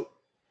so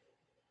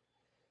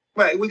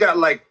we got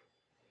like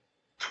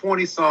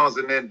 20 songs,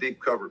 and then Deep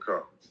Cover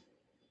comes.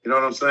 You know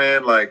what I'm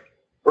saying? Like,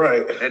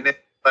 right. And then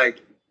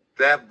like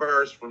that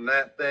verse from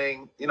that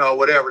thing,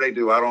 whatever they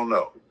do, I don't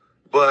know.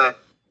 But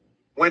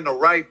when the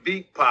right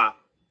beat pop,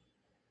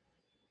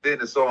 then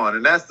it's on.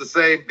 And that's the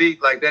same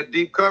beat, like that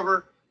Deep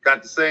Cover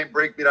got the same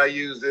breakbeat I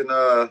used in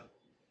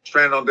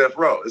Stranded on Death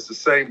Row. It's the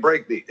same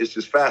breakbeat. It's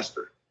just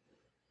faster.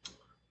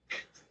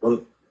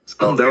 Well,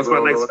 that was my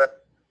next.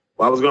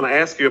 Well, I was going to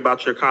ask you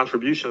about your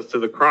contributions to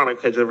the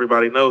Chronic, as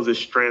everybody knows is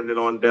Stranded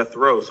on Death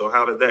Row. So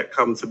how did that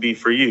come to be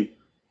for you?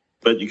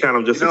 but you kind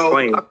of just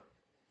explained.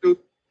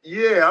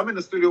 Yeah, I'm in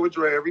the studio with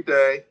Dre every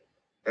day,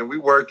 and we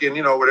working,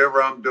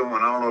 whatever I'm doing.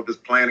 I don't know if it's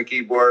playing a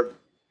keyboard,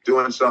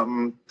 doing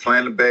something,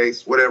 playing the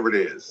bass, whatever it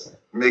is,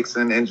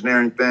 mixing,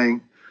 engineering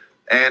thing.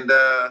 And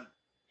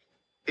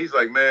he's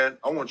like, man,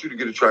 I want you to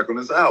get a track on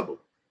this album.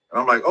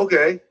 And I'm like,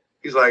 okay.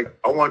 He's like,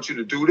 I want you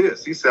to do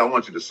this. He said, I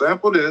want you to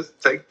sample this,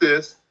 take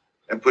this,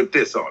 and put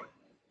this on it.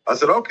 I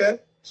said, okay.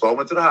 So I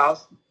went to the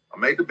house. I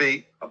made the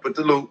beat. I put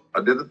the loop.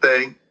 I did the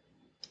thing.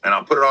 And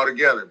I put it all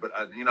together. But,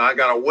 I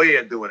got a way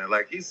of doing it.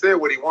 Like, he said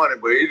what he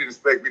wanted, but he didn't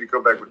expect me to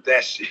come back with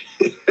that shit.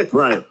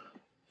 Right.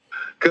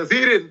 Because he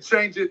didn't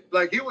change it.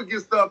 Like, he would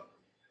get stuff,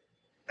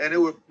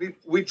 and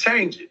we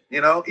change it,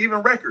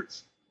 even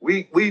records.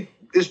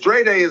 It's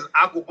Dre Day is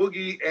Aqua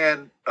Boogie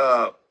and,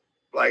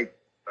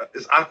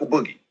 it's Aqua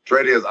Boogie.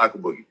 Dre Day is Aqua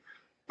Boogie.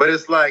 But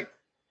it's like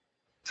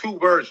two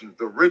versions,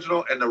 the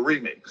original and the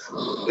remix.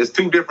 It's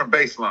two different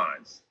bass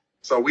lines.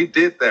 So we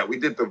did that. We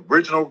did the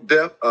original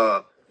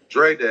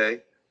Dre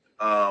Day,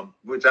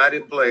 which I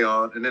didn't play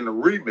on, and then the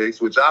remix,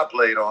 which I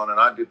played on, and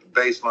I did the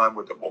bass line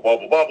with the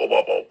bubble, bubble,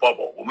 bubble,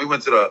 bubble. When we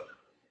went to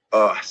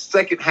the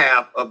second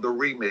half of the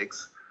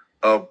remix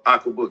of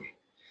Aqua Boogie.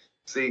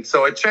 See,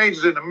 so it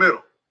changes in the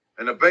middle,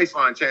 and the bass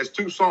line changed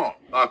 2 songs,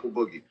 Aqua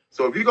Boogie.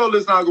 So if you go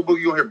listen to Aqua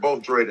Boogie, you'll hear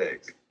both Dre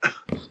Days.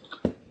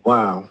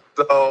 Wow.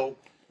 So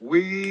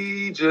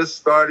we just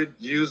started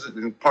using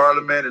in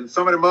Parliament and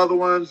some of them other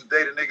ones,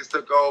 Data Niggas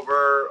took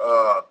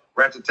over,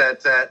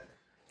 Rat-a-tat-tat.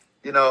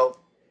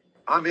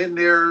 I'm in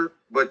there,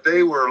 but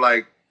they were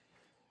like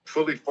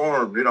fully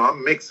formed.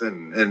 I'm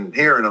mixing and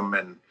hearing them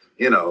and,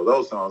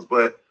 those songs.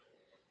 But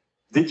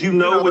did you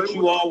know what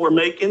you all were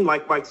making?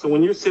 Like, so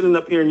when you're sitting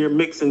up here and you're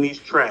mixing these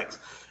tracks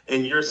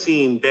and you're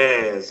seeing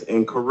Daz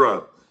and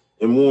Corrupt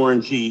and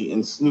Warren G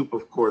and Snoop,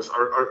 of course,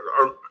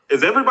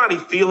 is everybody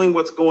feeling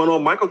what's going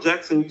on? Michael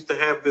Jackson used to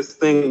have this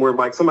thing where,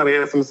 like, somebody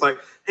asked him, it's like,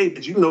 hey,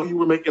 did you know you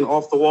were making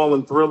Off the Wall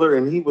and Thriller?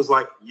 And he was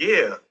like,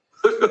 yeah.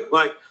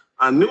 Like,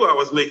 I knew I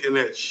was making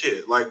that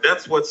shit. Like,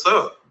 that's what's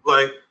up.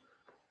 Like,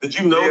 did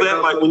you know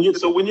that? Like, when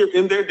you're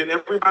in there, did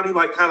everybody,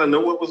 like, kind of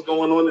know what was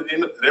going on?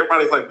 And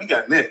everybody's like, we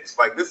got next.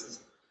 Like, this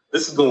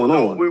is going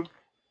on.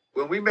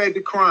 When we made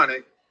The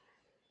Chronic,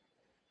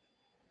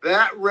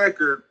 that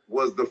record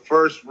was the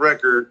first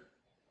record.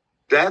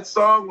 That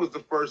song was the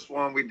first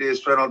one we did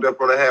straight on Death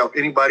Row to have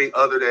anybody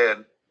other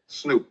than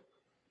Snoop.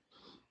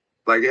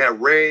 Like, it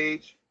had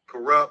Rage,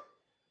 Corrupt,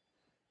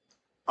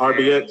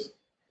 RBX.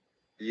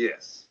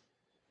 Yes.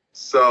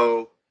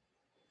 So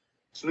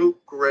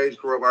Snoop, Rage,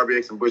 Corrupt,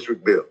 RBX, and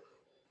Bushwick Bill.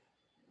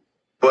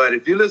 But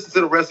if you listen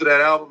to the rest of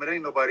that album, it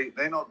ain't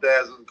no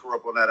Daz and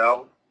Corrupt on that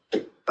album.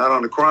 Not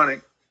on The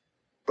Chronic.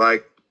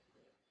 Like,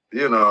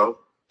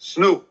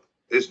 Snoop.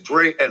 It's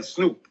Dre and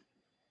Snoop.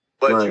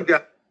 But right. You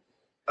got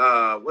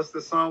what's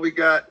the song we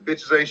got?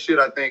 Bitches Ain't Shit,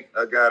 I think.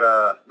 I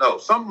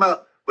got something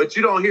else, but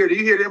you don't hear it.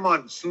 You hear them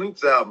on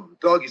Snoop's album,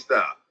 Doggy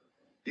Style.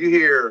 You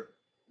hear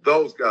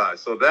those guys.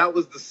 So that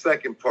was the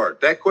second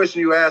part. That question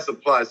you asked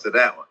applies to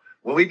that one.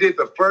 When we did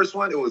the first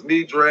one, it was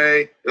me,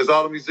 Dre, it was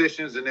all the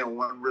musicians, and then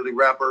one really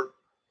rapper.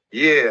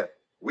 Yeah,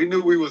 we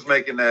knew we was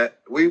making that.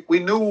 We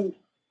knew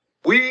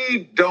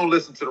we don't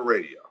listen to the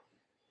radio.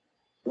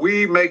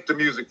 We make the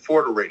music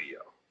for the radio.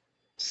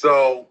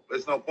 So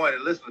there's no point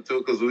in listening to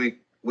it because we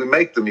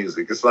make the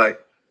music. It's like,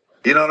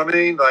 you know what I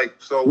mean? Like,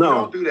 so we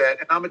don't do that.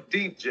 And I'm a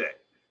DJ.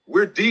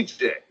 We're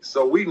DJ.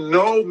 So we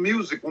know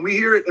music. When we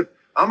hear it,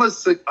 I'm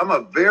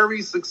a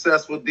very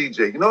successful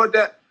DJ. You know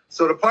what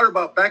so the part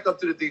about back up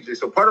to the DJ.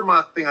 So part of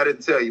my thing I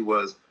didn't tell you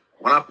was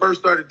when I first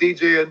started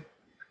DJing,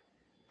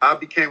 I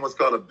became what's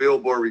called a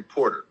Billboard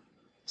reporter.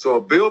 So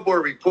a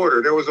Billboard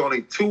reporter, there was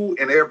only 2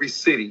 in every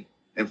city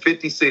in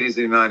 50 cities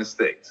in the United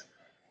States.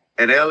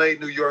 And LA,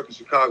 New York, and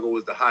Chicago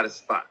was the hottest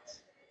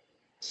spots.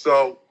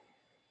 So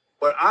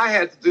what I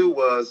had to do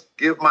was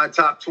give my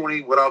top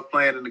 20 what I was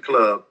playing in the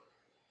club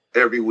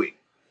every week.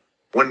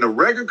 When the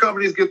record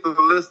companies get the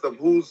list of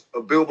who's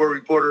a Billboard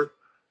reporter,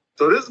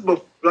 so this is,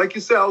 like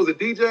you said, I was a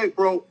DJ,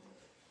 bro.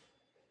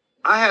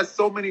 I had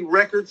so many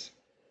records.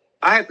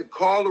 I had to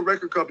call the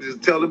record companies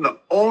and tell them to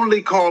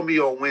only call me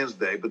on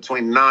Wednesday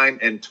between 9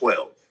 and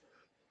 12.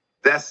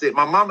 That's it.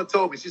 My mama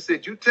told me, she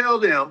said, you tell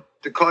them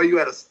to call you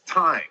at a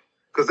time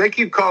because they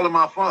keep calling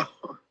my phone.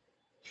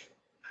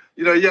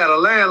 You had a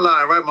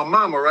landline, right? My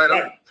mama, right?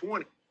 I'm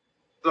 20.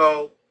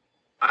 So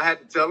I had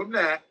to tell them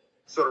that.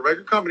 So the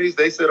record companies,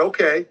 they said,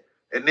 okay.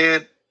 And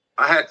then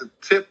I had to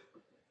tip,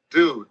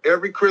 dude,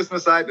 every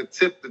Christmas I had to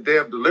tip the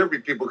damn delivery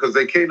people because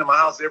they came to my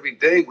house every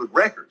day with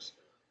records.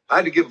 I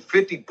had to give them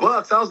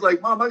 $50. I was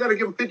like, Mom, I got to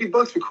give them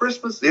 $50 for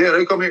Christmas? Yeah,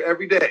 they come here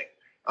every day.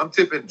 I'm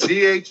tipping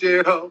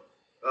DHL,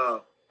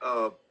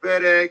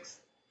 FedEx,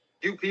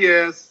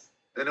 UPS,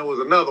 and there was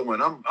another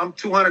one. I'm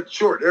 200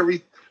 short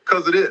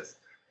because of this.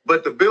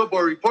 But the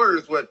Billboard reporter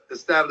is what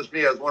established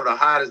me as one of the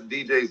hottest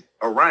DJs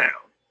around.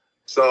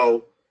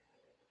 So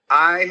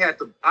I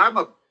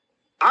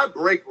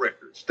break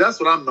records. That's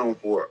what I'm known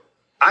for.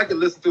 I can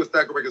listen to a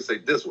stack of records and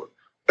say, this one,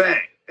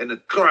 bang, and the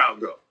crowd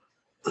go.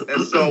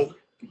 And so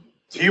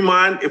Do you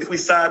mind if we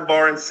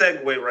sidebar and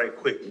segue right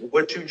quick?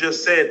 What you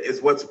just said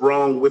is what's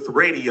wrong with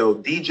radio.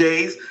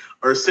 DJs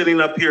are sitting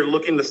up here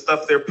looking to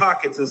stuff their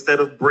pockets instead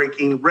of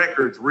breaking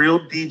records. Real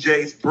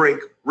DJs break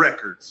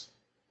records.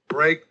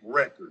 Break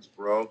records,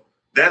 bro.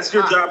 That's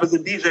your job as a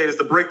DJ, is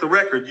to break the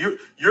record.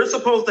 You're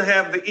supposed to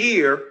have the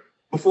ear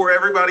before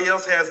everybody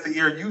else has the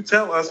ear. You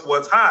tell us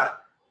what's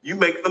hot. You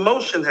make the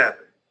motion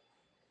happen.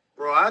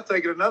 Bro, I'll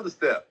take it another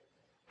step.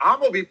 I'm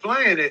going to be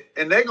playing it,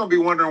 and they're going to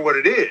be wondering what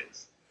it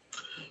is.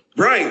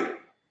 Right.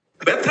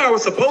 That's how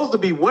it's supposed to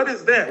be. What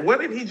is that?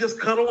 What did he just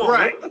cut on?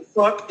 Right. What the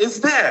fuck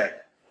is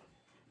that?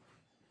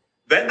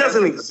 That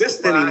doesn't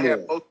exist anymore. I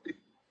have both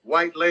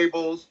white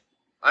labels.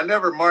 I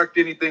never marked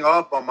anything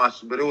off on my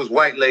shit, but it was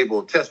white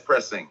label, test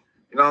pressing.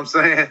 You know what I'm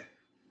saying?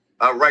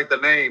 I write the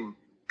name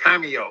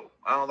Cameo.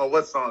 I don't know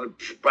what song.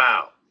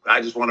 Wow. I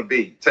just want to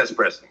be test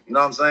pressing. You know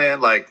what I'm saying?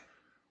 Like,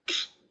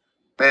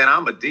 man,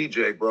 I'm a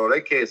DJ, bro.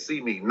 They can't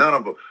see me. None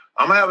of them.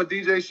 I'm going to have a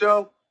DJ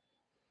show.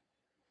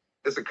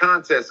 It's a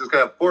contest. It's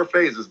going to have 4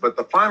 phases. But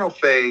the final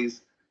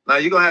phase, now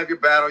you're going to have your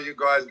battle, you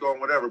guys going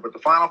whatever. But the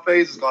final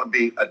phase is going to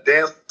be a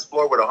dance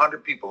floor with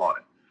 100 people on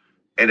it.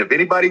 And if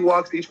anybody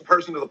walks each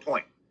person to the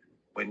point,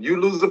 when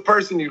you lose a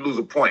person, you lose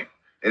a point.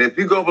 And if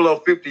you go below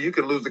 50, you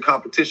can lose the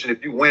competition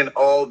if you win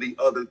all the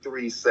other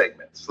 3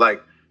 segments.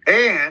 Like,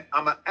 and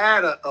I'm going to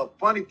add a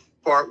funny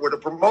part where the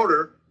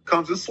promoter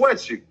comes and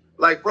sweats you.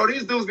 Like, bro,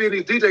 these dudes be in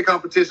these DJ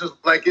competitions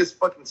like it's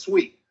fucking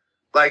sweet.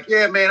 Like,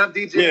 yeah, man, I'm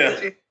DJing.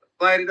 Yeah.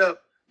 Light it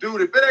up.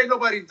 Dude, if it ain't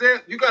nobody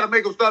dance, you got to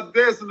make them stop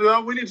dancing.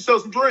 We need to show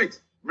some drinks.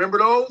 Remember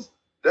those?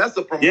 That's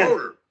the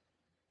promoter.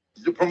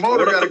 Yeah. The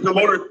promoter got to come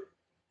in.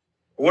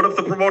 What if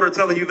the promoter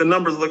telling you the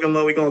numbers looking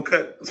low, we're going to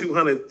cut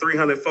 200,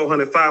 300,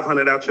 400,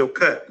 500 out your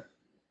cut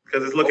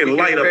because it's looking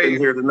light up in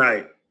here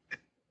tonight?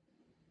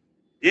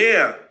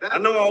 Yeah, I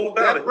know all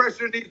about it. That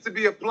pressure needs to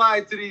be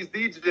applied to these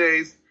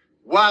DJs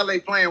while they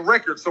playing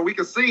records so we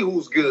can see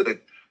who's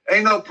good.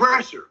 Ain't no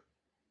pressure.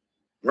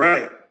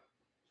 Right.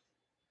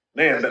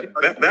 Man,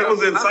 that was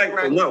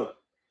insightful. No.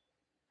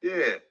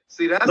 Yeah.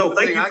 See, that's no,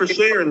 thank you for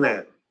sharing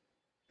that.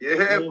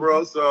 Yeah,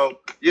 bro. So,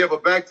 yeah,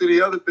 but back to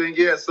the other thing.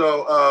 Yeah,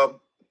 so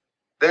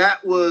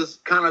that was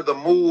kind of the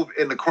move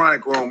in the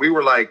Chronic Room. We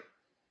were like,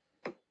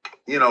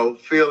 you know,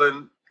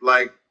 feeling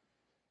like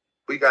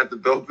we got the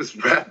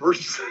dopest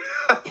rappers.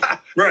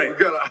 Right. We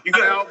got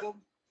an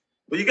album.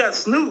 Well, you got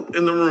Snoop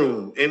in the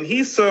room, and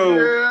he's so...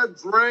 Yeah,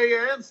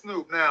 Dre and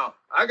Snoop now.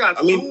 I got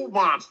two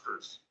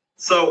monsters.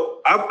 So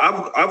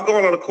I've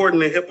gone on According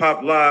to Hip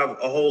Hop Live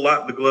a whole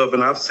lot, The Glove,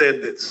 and I've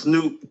said that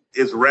Snoop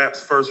is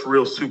rap's first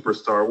real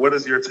superstar. What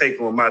is your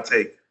take on my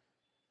take?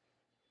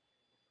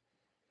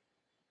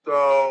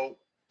 So,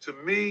 to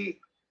me,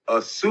 a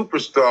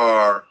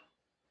superstar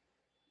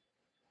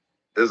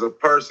is a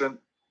person.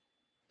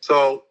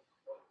 So,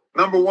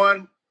 number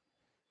one,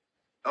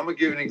 I'm going to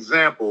give you an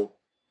example.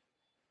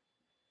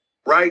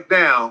 Right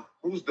now,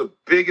 who's the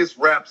biggest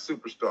rap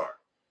superstar?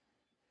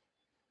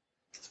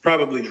 It's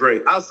probably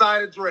Drake.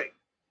 Outside of Drake.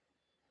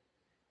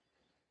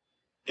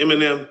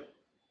 Eminem.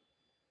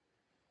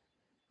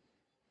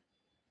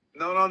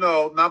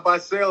 No, not by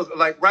sales.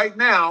 Like right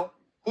now,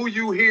 who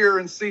you hear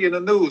and see in the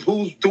news?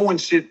 Who's doing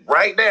shit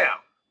right now?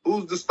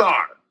 Who's the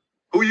star?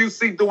 Who you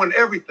see doing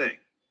everything?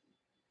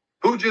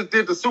 Who just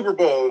did the Super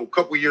Bowl a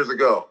couple years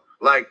ago?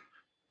 Like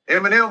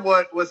Eminem,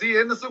 what was he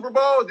in the Super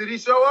Bowl? Did he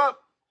show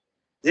up?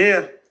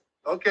 Yeah.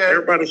 Okay.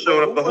 Everybody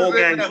showed up. The whole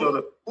gang showed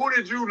up. Who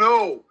did you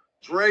know?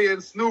 Dre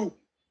and Snoop.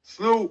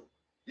 Snoop.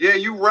 Yeah,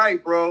 you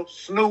right, bro.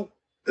 Snoop.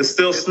 It's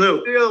still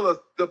Snoop. Still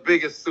the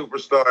biggest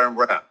superstar in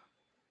rap.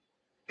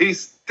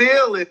 He's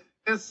still it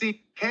since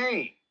he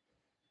came.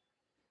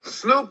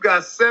 Snoop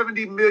got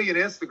 70 million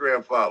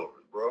Instagram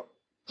followers, bro.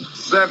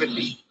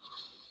 70.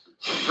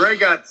 Dre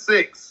got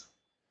 6.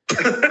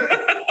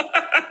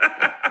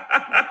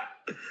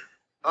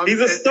 He's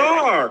a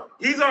star.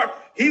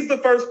 He's the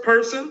first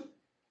person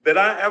that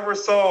I ever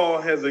saw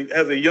as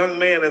a young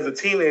man, as a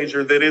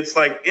teenager, that it's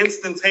like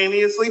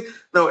instantaneously.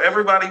 No,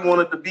 everybody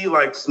wanted to be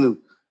like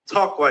Snoop,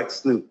 talk like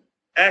Snoop,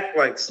 act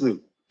like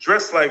Snoop,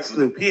 dress like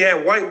Snoop. He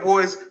had white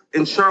boys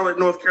in Charlotte,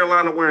 North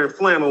Carolina wearing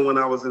flannel when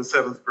I was in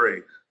 7th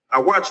grade. I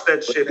watched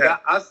that shit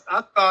happen. I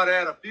saw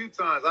that a few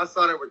times. I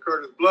saw that with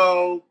Curtis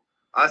Blow.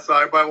 I saw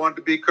everybody wanted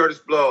to be Curtis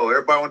Blow.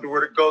 Everybody wanted to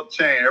wear the gold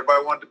chain.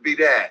 Everybody wanted to be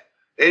that.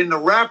 And the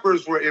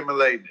rappers were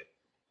emulating it.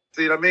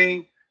 See what I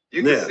mean?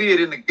 You can see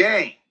it in the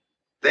game.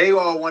 They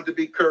all want to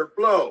be Kurt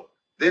Blow.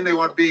 Then they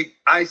want to be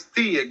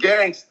Ice-T, a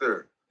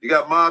gangster. You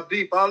got Mobb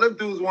Deep. All them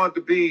dudes want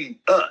to be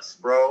us,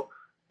 bro.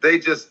 They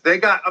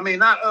got, I mean,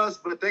 not us,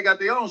 but they got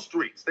their own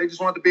streets. They just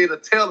want to be able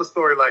to tell the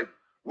story like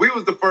we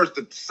was the first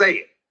to say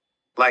it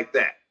like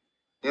that,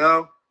 you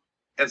know?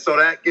 And so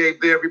that gave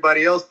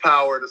everybody else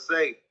power to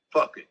say,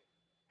 fuck it,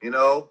 you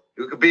know?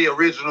 It could be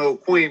original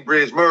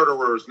Queensbridge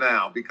murderers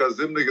now because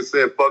them niggas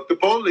said, fuck the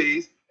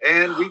police,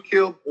 and we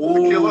kill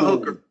a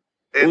hooker.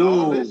 And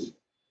all this.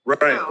 Right.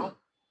 Now,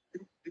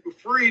 you're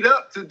freed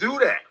up to do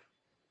that.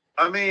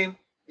 I mean,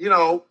 you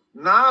know,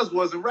 Nas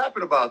wasn't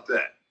rapping about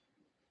that.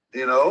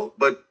 you know,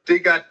 but they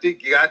got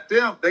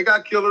them. They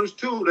got killers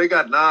too. They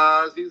got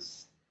Nas,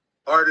 he's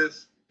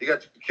artists. You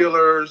got your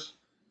killers.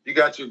 You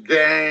got your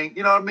gang.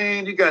 You know what I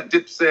mean? You got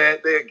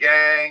Dipset, they're a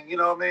gang. You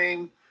know what I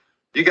mean?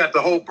 You got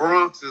the whole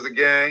Bronx as a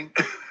gang.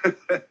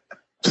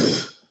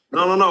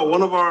 No.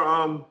 One of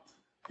our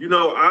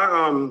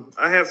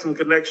I have some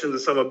connections to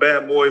some of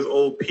Bad Boy's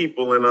old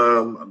people, and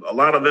a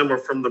lot of them are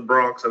from the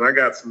Bronx, and I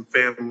got some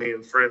family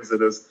and friends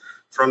that is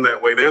from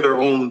that way. They're their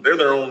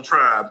own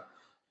tribe.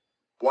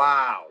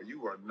 Wow,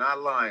 you are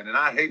not lying, and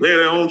I hate. They're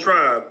their own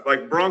tribe.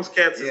 Like Bronx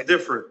cats is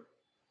different.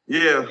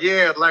 Yeah.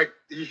 Yeah,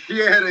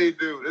 they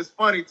do. It's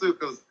funny too,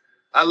 because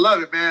I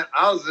love it, man.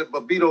 I was at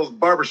Babito's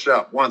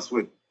barbershop once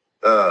with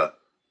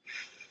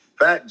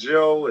Fat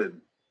Joe,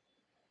 and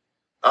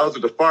I was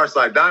with the Far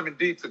Side. Diamond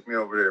D took me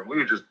over there, and we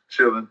were just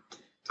chilling,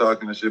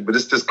 talking and shit. But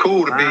it's just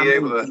cool to be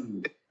able to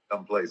get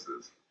some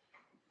places,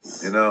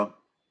 you know?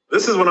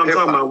 This is what I'm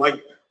talking about.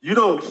 Like, you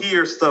don't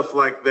hear stuff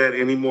like that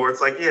anymore.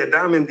 It's like, yeah,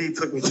 Diamond D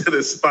took me to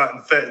this spot,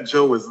 and Fat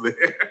Joe was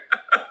there.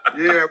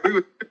 Yeah, we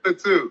were there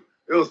too.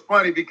 It was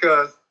funny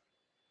because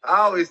I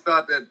always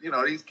thought that, you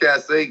know, these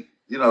cats, they,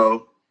 you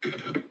know,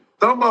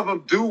 some of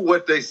them do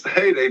what they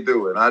say they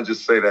do, and I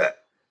just say that.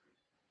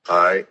 All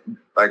right?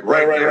 Like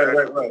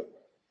right.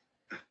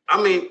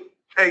 I mean,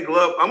 hey,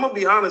 Glove, I'm going to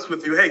be honest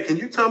with you. Hey, can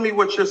you tell me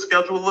what your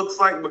schedule looks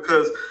like?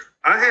 Because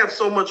I have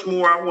so much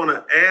more I want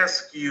to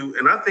ask you,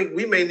 and I think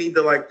we may need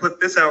to, like,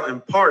 put this out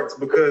in parts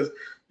because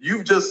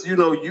you've just, you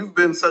know, you've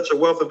been such a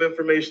wealth of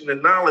information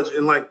and knowledge.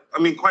 And, like, I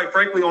mean, quite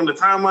frankly, on the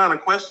timeline of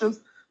questions,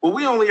 well,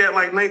 we only had,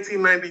 like,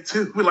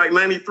 1992, like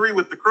 93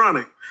 with the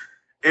Chronic.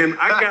 And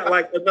I got,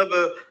 like,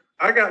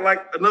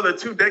 another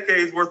 2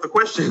 decades worth of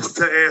questions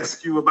to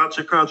ask you about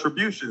your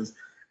contributions.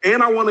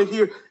 And I want to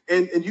hear,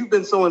 and you've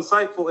been so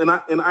insightful,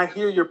 and I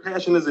hear your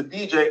passion as a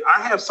DJ.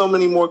 I have so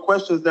many more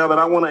questions now that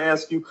I want to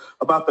ask you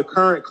about the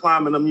current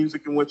climate of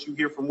music and what you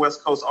hear from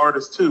West Coast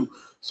artists too.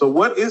 So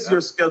what is your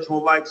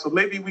schedule like? So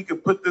maybe we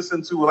could put this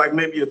into like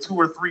maybe a 2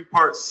 or 3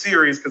 part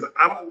series, because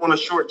I don't want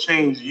to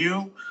shortchange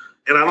you,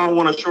 and I don't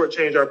want to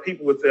shortchange our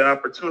people with the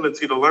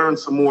opportunity to learn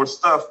some more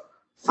stuff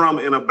from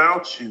and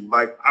about you.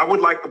 Like, I would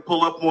like to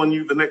pull up on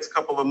you the next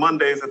couple of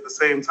Mondays at the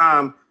same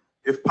time,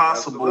 if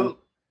possible. Absolutely.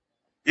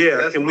 Yeah,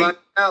 that's can we?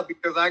 Now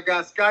because I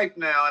got Skype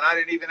now, and I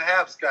didn't even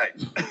have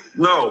Skype.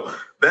 No,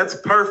 that's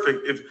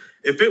perfect.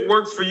 If it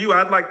works for you,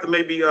 I'd like to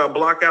maybe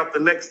block out the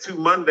next 2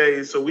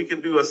 Mondays so we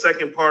can do a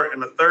second part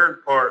and a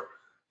third part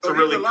to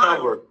really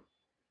cover.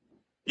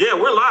 Yeah,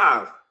 we're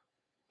live.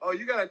 Oh,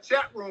 you got a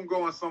chat room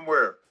going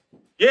somewhere?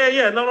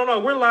 Yeah. No.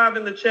 We're live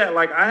in the chat.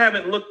 Like, I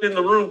haven't looked in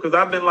the room because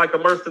I've been like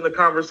immersed in the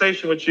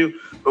conversation with you.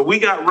 But we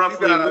got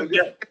roughly.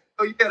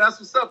 Oh yeah, that's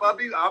what's up.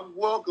 I'm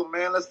welcome,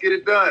 man. Let's get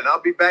it done.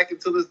 I'll be back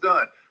until it's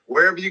done.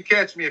 Wherever you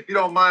catch me, if you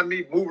don't mind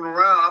me moving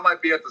around, I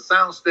might be at the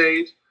sound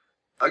stage.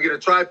 I'll get a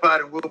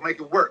tripod and we'll make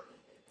it work.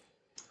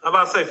 I'm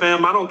about to say,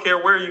 fam, I don't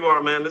care where you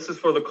are, man. This is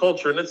for the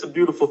culture, and it's a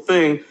beautiful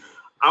thing.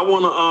 I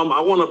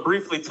wanna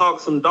briefly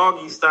talk some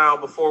doggy style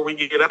before we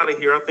get out of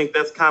here. I think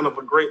that's kind of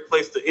a great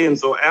place to end.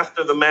 So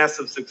after the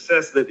massive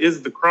success that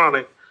is the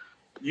Chronic,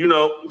 you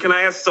know, can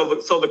I ask, so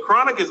the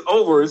Chronic is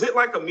over. Is it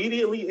like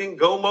immediately in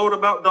go mode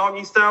about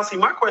doggy style? See,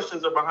 my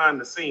questions are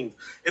behind the scenes.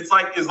 It's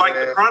like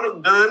the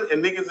Chronic done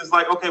and niggas is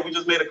like, okay, we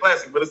just made a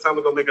classic, but it's time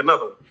to go make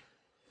another one.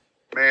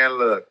 Man,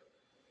 look.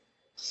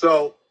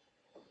 So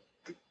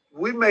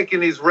we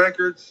making these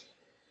records.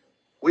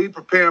 We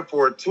preparing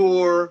for a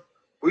tour.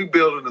 We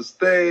building a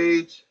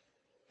stage.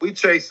 We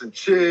chasing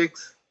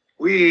chicks.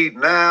 We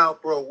eating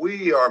out, bro.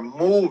 We are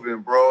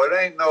moving, bro. It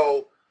ain't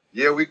no...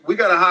 Yeah, we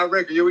got a hot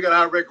record. Yeah, we got a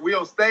hot record. We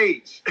on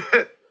stage.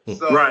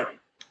 So right.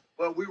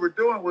 What we were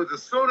doing was,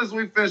 as soon as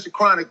we finish the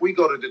Chronic, we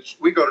go to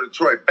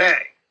Detroit.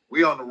 Bang.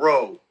 We on the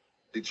road.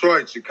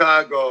 Detroit,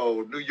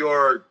 Chicago, New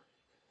York,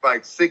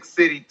 like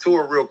 6-city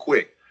tour real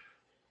quick.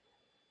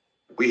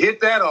 We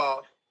hit that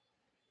off.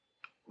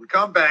 We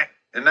come back,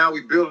 and now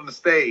we building the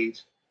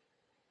stage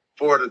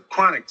for the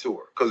Chronic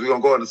tour because we're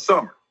going to go in the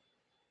summer.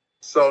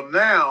 So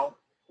now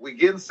we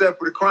getting set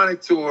for the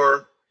Chronic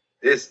tour.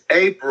 It's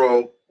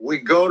April. We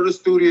go to the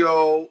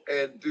studio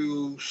and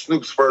do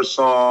Snoop's first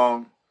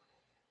song,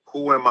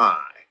 Who Am I?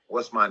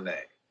 What's My Name?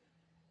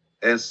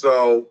 And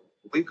so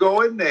we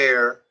go in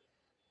there.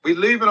 We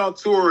leave it on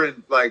tour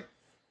in like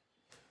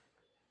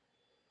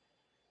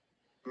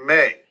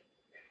May.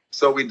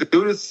 So we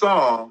do this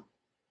song,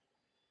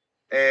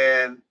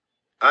 and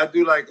I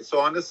do so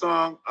on this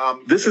song.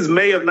 This is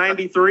May of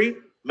 93?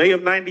 May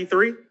of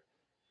 93?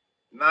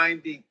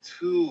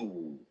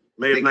 92.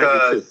 May of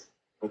 92.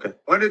 Okay.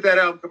 When did that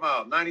album come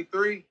out?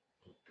 93?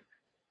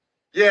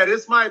 Yeah,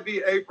 this might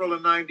be April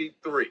of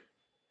 93.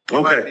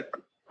 Okay.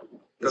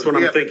 That's what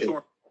I'm thinking.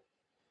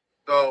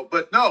 So,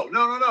 but no.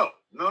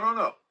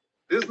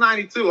 This is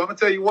 92. I'm going to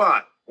tell you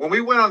why. When we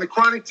went on the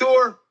Chronic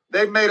tour,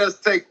 they made us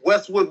take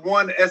Westwood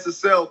One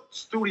SSL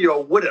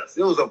studio with us.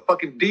 It was a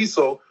fucking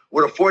diesel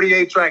with a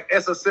 48-track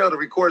SSL to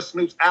record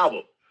Snoop's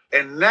album.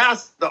 And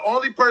that's the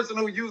only person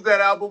who used that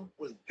album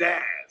was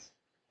Daz.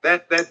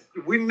 That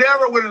we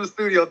never went in the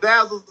studio.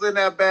 Daz was in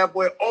that bad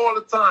boy all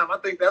the time. I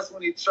think that's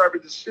when he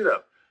sharpened his shit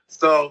up.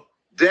 So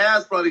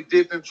Daz probably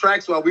did them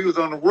tracks while we was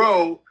on the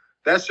road.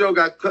 That tour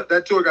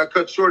got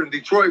cut short in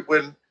Detroit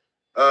when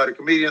the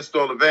comedian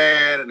stole a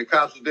van and the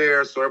cops were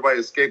there, so everybody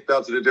escaped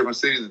out to the different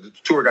cities. The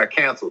tour got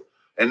canceled.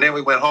 And then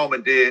we went home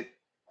and did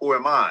Who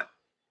Am I?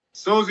 As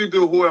soon as we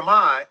do Who Am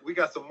I, we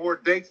got some more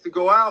dates to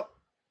go out.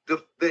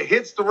 The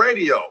hits the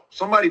radio.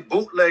 Somebody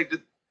bootlegged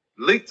it,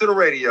 leaked to the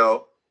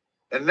radio,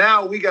 and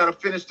now we got to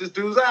finish this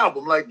dude's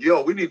album. Like,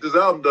 yo, we need this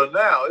album done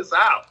now. It's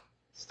out.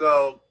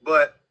 So,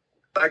 but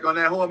like on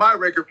that Who Am I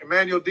record,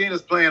 Emmanuel Dean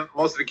is playing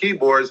most of the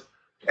keyboards,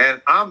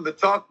 and I'm the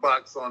talk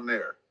box on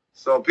there.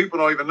 So people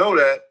don't even know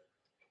that.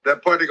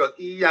 That part that goes,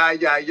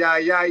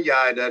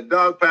 E-I-Y-Y-Y-Y, that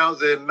dog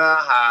pounds in the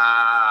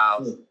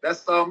house.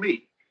 That's all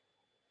me.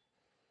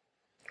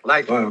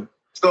 Like, wow.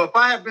 So if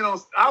I have been on,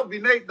 I'll be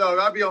Nate Dogg.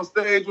 I'll be on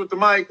stage with the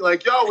mic.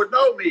 Like, y'all would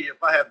know me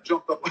if I have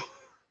jumped up.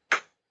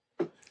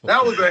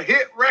 That was a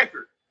hit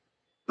record.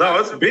 No,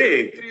 it's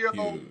big.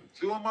 Video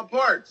doing my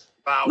parts.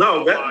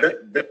 No,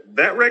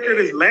 that record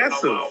is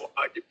massive.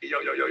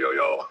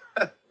 Yo.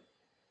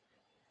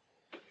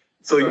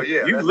 So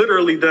yeah, you've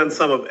literally done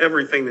some of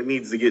everything that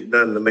needs to get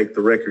done to make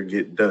the record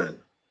get done.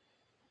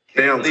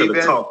 Down to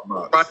the talk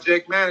box.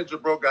 Project manager,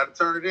 bro, got to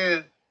turn it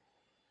in.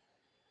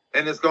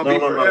 And it's going to be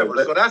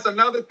forever. So that's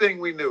another thing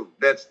we knew.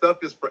 That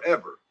stuff is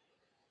forever.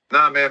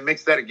 Nah, man,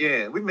 mix that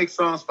again. We mixed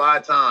songs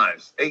 5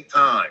 times, 8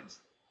 times.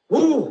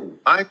 Woo!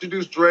 I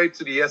introduced Dre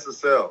to the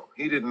SSL.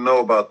 He didn't know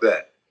about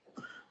that.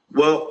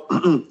 Well,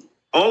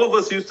 all of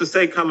us used to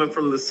say coming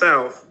from the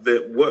South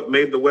that what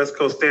made the West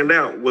Coast stand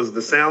out was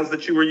the sounds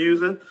that you were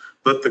using,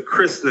 but the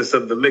crispness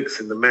of the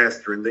mixing, the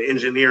mastering, the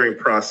engineering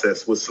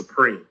process was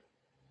supreme.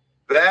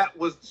 That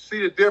was,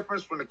 see the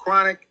difference from the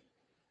Chronic,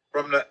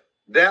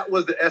 that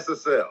was the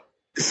SSL.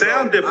 It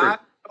sound different.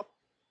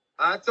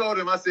 I told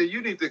him, I said,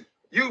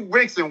 you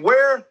mixing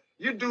where?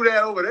 You do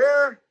that over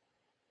there?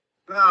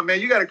 Nah, man,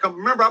 you got to come.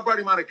 Remember, I brought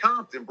him out of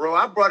Compton, bro.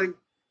 I brought him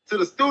to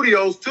the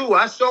studios, too.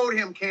 I showed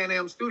him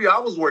Can-Am Studio. I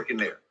was working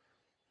there.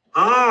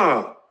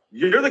 Ah,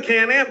 you're the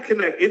Can-Am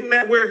Connect. Isn't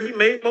that where he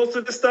made most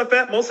of the stuff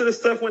at? Most of the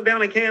stuff went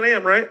down in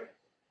Can-Am, right?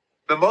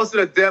 Most of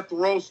the Death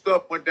Row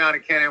stuff went down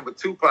in Can-Am with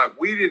Tupac.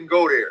 We didn't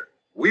go there.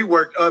 We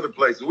worked other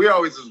places. We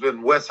always was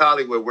in West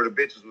Hollywood where the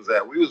bitches was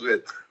at. We was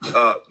with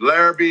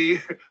Larrabee,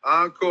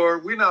 Encore.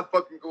 We not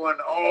fucking going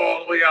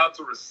all the way out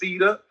to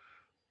Reseda.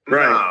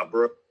 Right. Nah,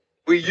 bro.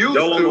 We used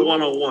to. On the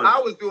 101. I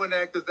was doing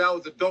that because that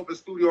was the dopest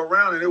studio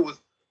around, and it was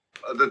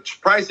the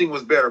pricing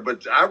was better.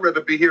 But I'd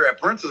rather be here at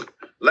Prince's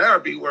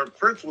Larrabee where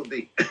Prince would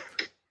be.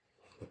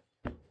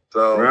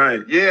 So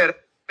right. Yeah,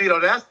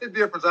 that's the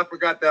difference. I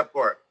forgot that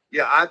part.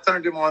 Yeah, I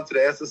turned him on to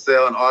the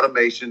SSL and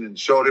automation and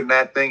showed him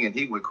that thing, and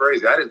he went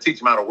crazy. I didn't teach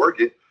him how to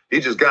work it. He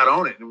just got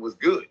on it and was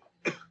good.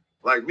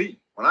 Like me.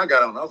 When I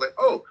got on, I was like,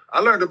 oh, I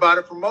learned about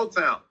it from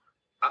Motown.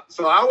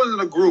 So I was in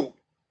a group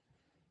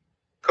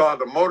called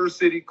the Motor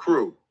City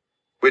Crew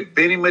with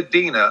Benny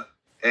Medina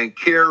and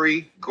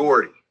Kerry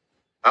Gordy.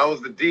 I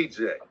was the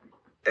DJ.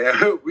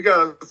 And we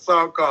got a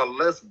song called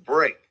Let's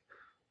Break.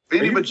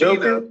 Benny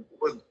Medina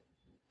was...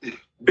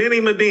 Benny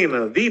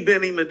Medina, the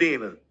Benny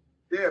Medina.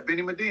 Yeah,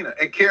 Benny Medina.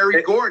 And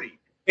Kerry Gordy.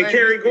 And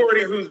Kerry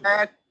Gordy, who's...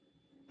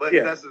 But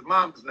that's his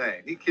mom's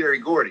name. He Kerry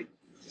Gordy.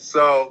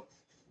 So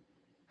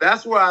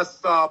that's where I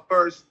saw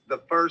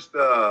the first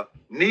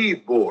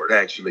Neve board,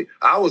 actually.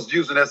 I was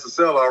using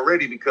SSL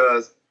already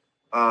because,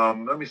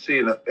 let me see,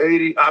 in the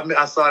 80s,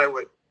 I saw it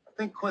with, I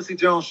think Quincy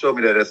Jones showed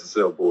me that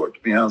SSL board,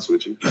 to be honest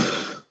with you.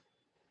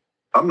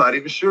 I'm not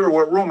even sure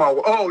what room I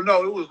was. Oh,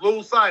 no, it was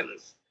Lil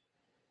Silas.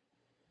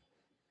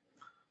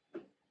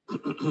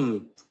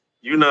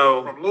 You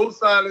know, from Lil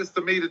Silas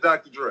to me to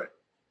Dr. Dre.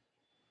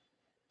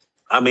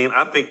 I mean,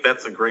 I think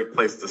that's a great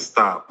place to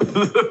stop.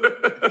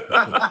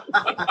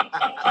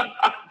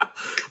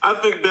 I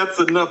think that's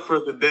enough for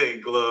the day,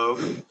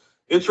 Glove.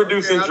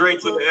 Introducing Dre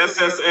to the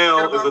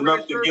SSL is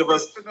enough to give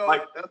us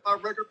like that's our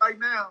record right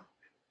now.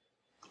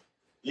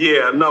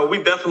 Yeah, no,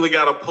 we definitely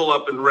got to pull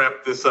up and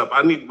wrap this up.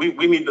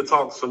 We need to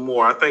talk some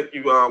more. I thank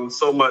you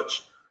so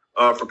much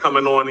for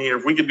coming on here.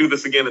 If we could do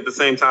this again at the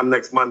same time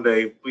next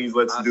Monday, please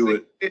let's do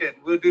it.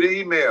 We'll do the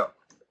email.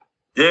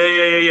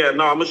 Yeah.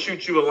 No, I'm going to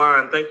shoot you a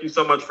line. Thank you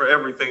so much for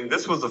everything.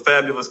 This was a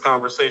fabulous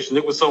conversation.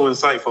 It was so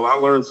insightful. I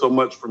learned so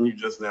much from you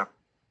just now.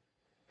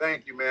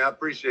 Thank you, man. I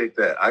appreciate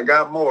that. I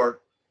got more.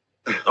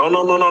 Oh,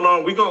 no.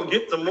 We're going to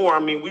get to more. I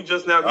mean, we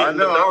just now getting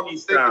the doggy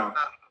style.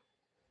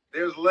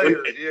 There's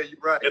layers. Yeah, you're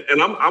right.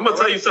 And I'm going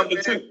to tell you something,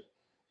 too.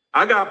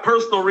 I got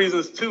personal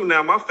reasons, too.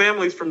 Now, my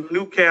family's from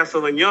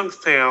Newcastle and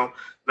Youngstown.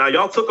 Now,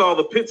 y'all took all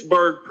the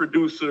Pittsburgh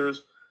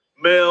producers,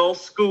 Mel,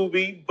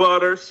 Scooby,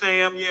 Butter,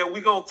 Sam. Yeah,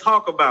 we're going to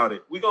talk about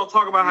it. We're going to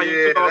talk about how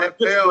you took all the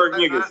Pittsburgh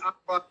niggas.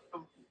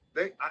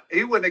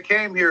 He wouldn't have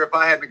came here if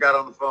I hadn't got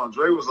on the phone.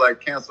 Dre was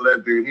like, cancel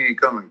that dude. He ain't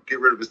coming. Get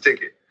rid of his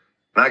ticket.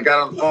 And I got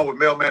on the phone with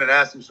Mailman and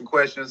asked him some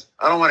questions.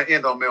 I don't want to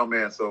end on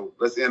Mailman, so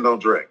let's end on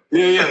Dre.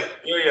 Yeah.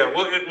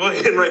 We'll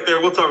end right there.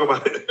 We'll talk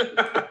about it.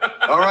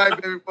 All right,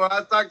 baby boy.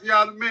 I'll talk to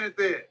y'all in a minute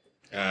then.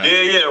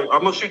 Yeah.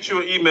 I'm gonna shoot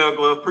you an email,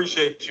 Glove.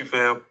 Appreciate you,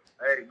 fam.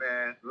 Hey,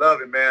 man.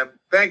 Love it, man.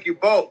 Thank you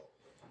both.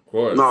 Of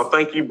course. No,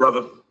 thank you,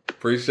 brother.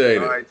 Appreciate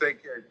it. All right,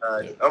 take care,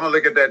 guys. I'm gonna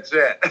look at that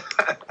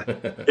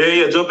chat.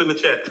 Yeah. Jump in the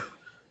chat.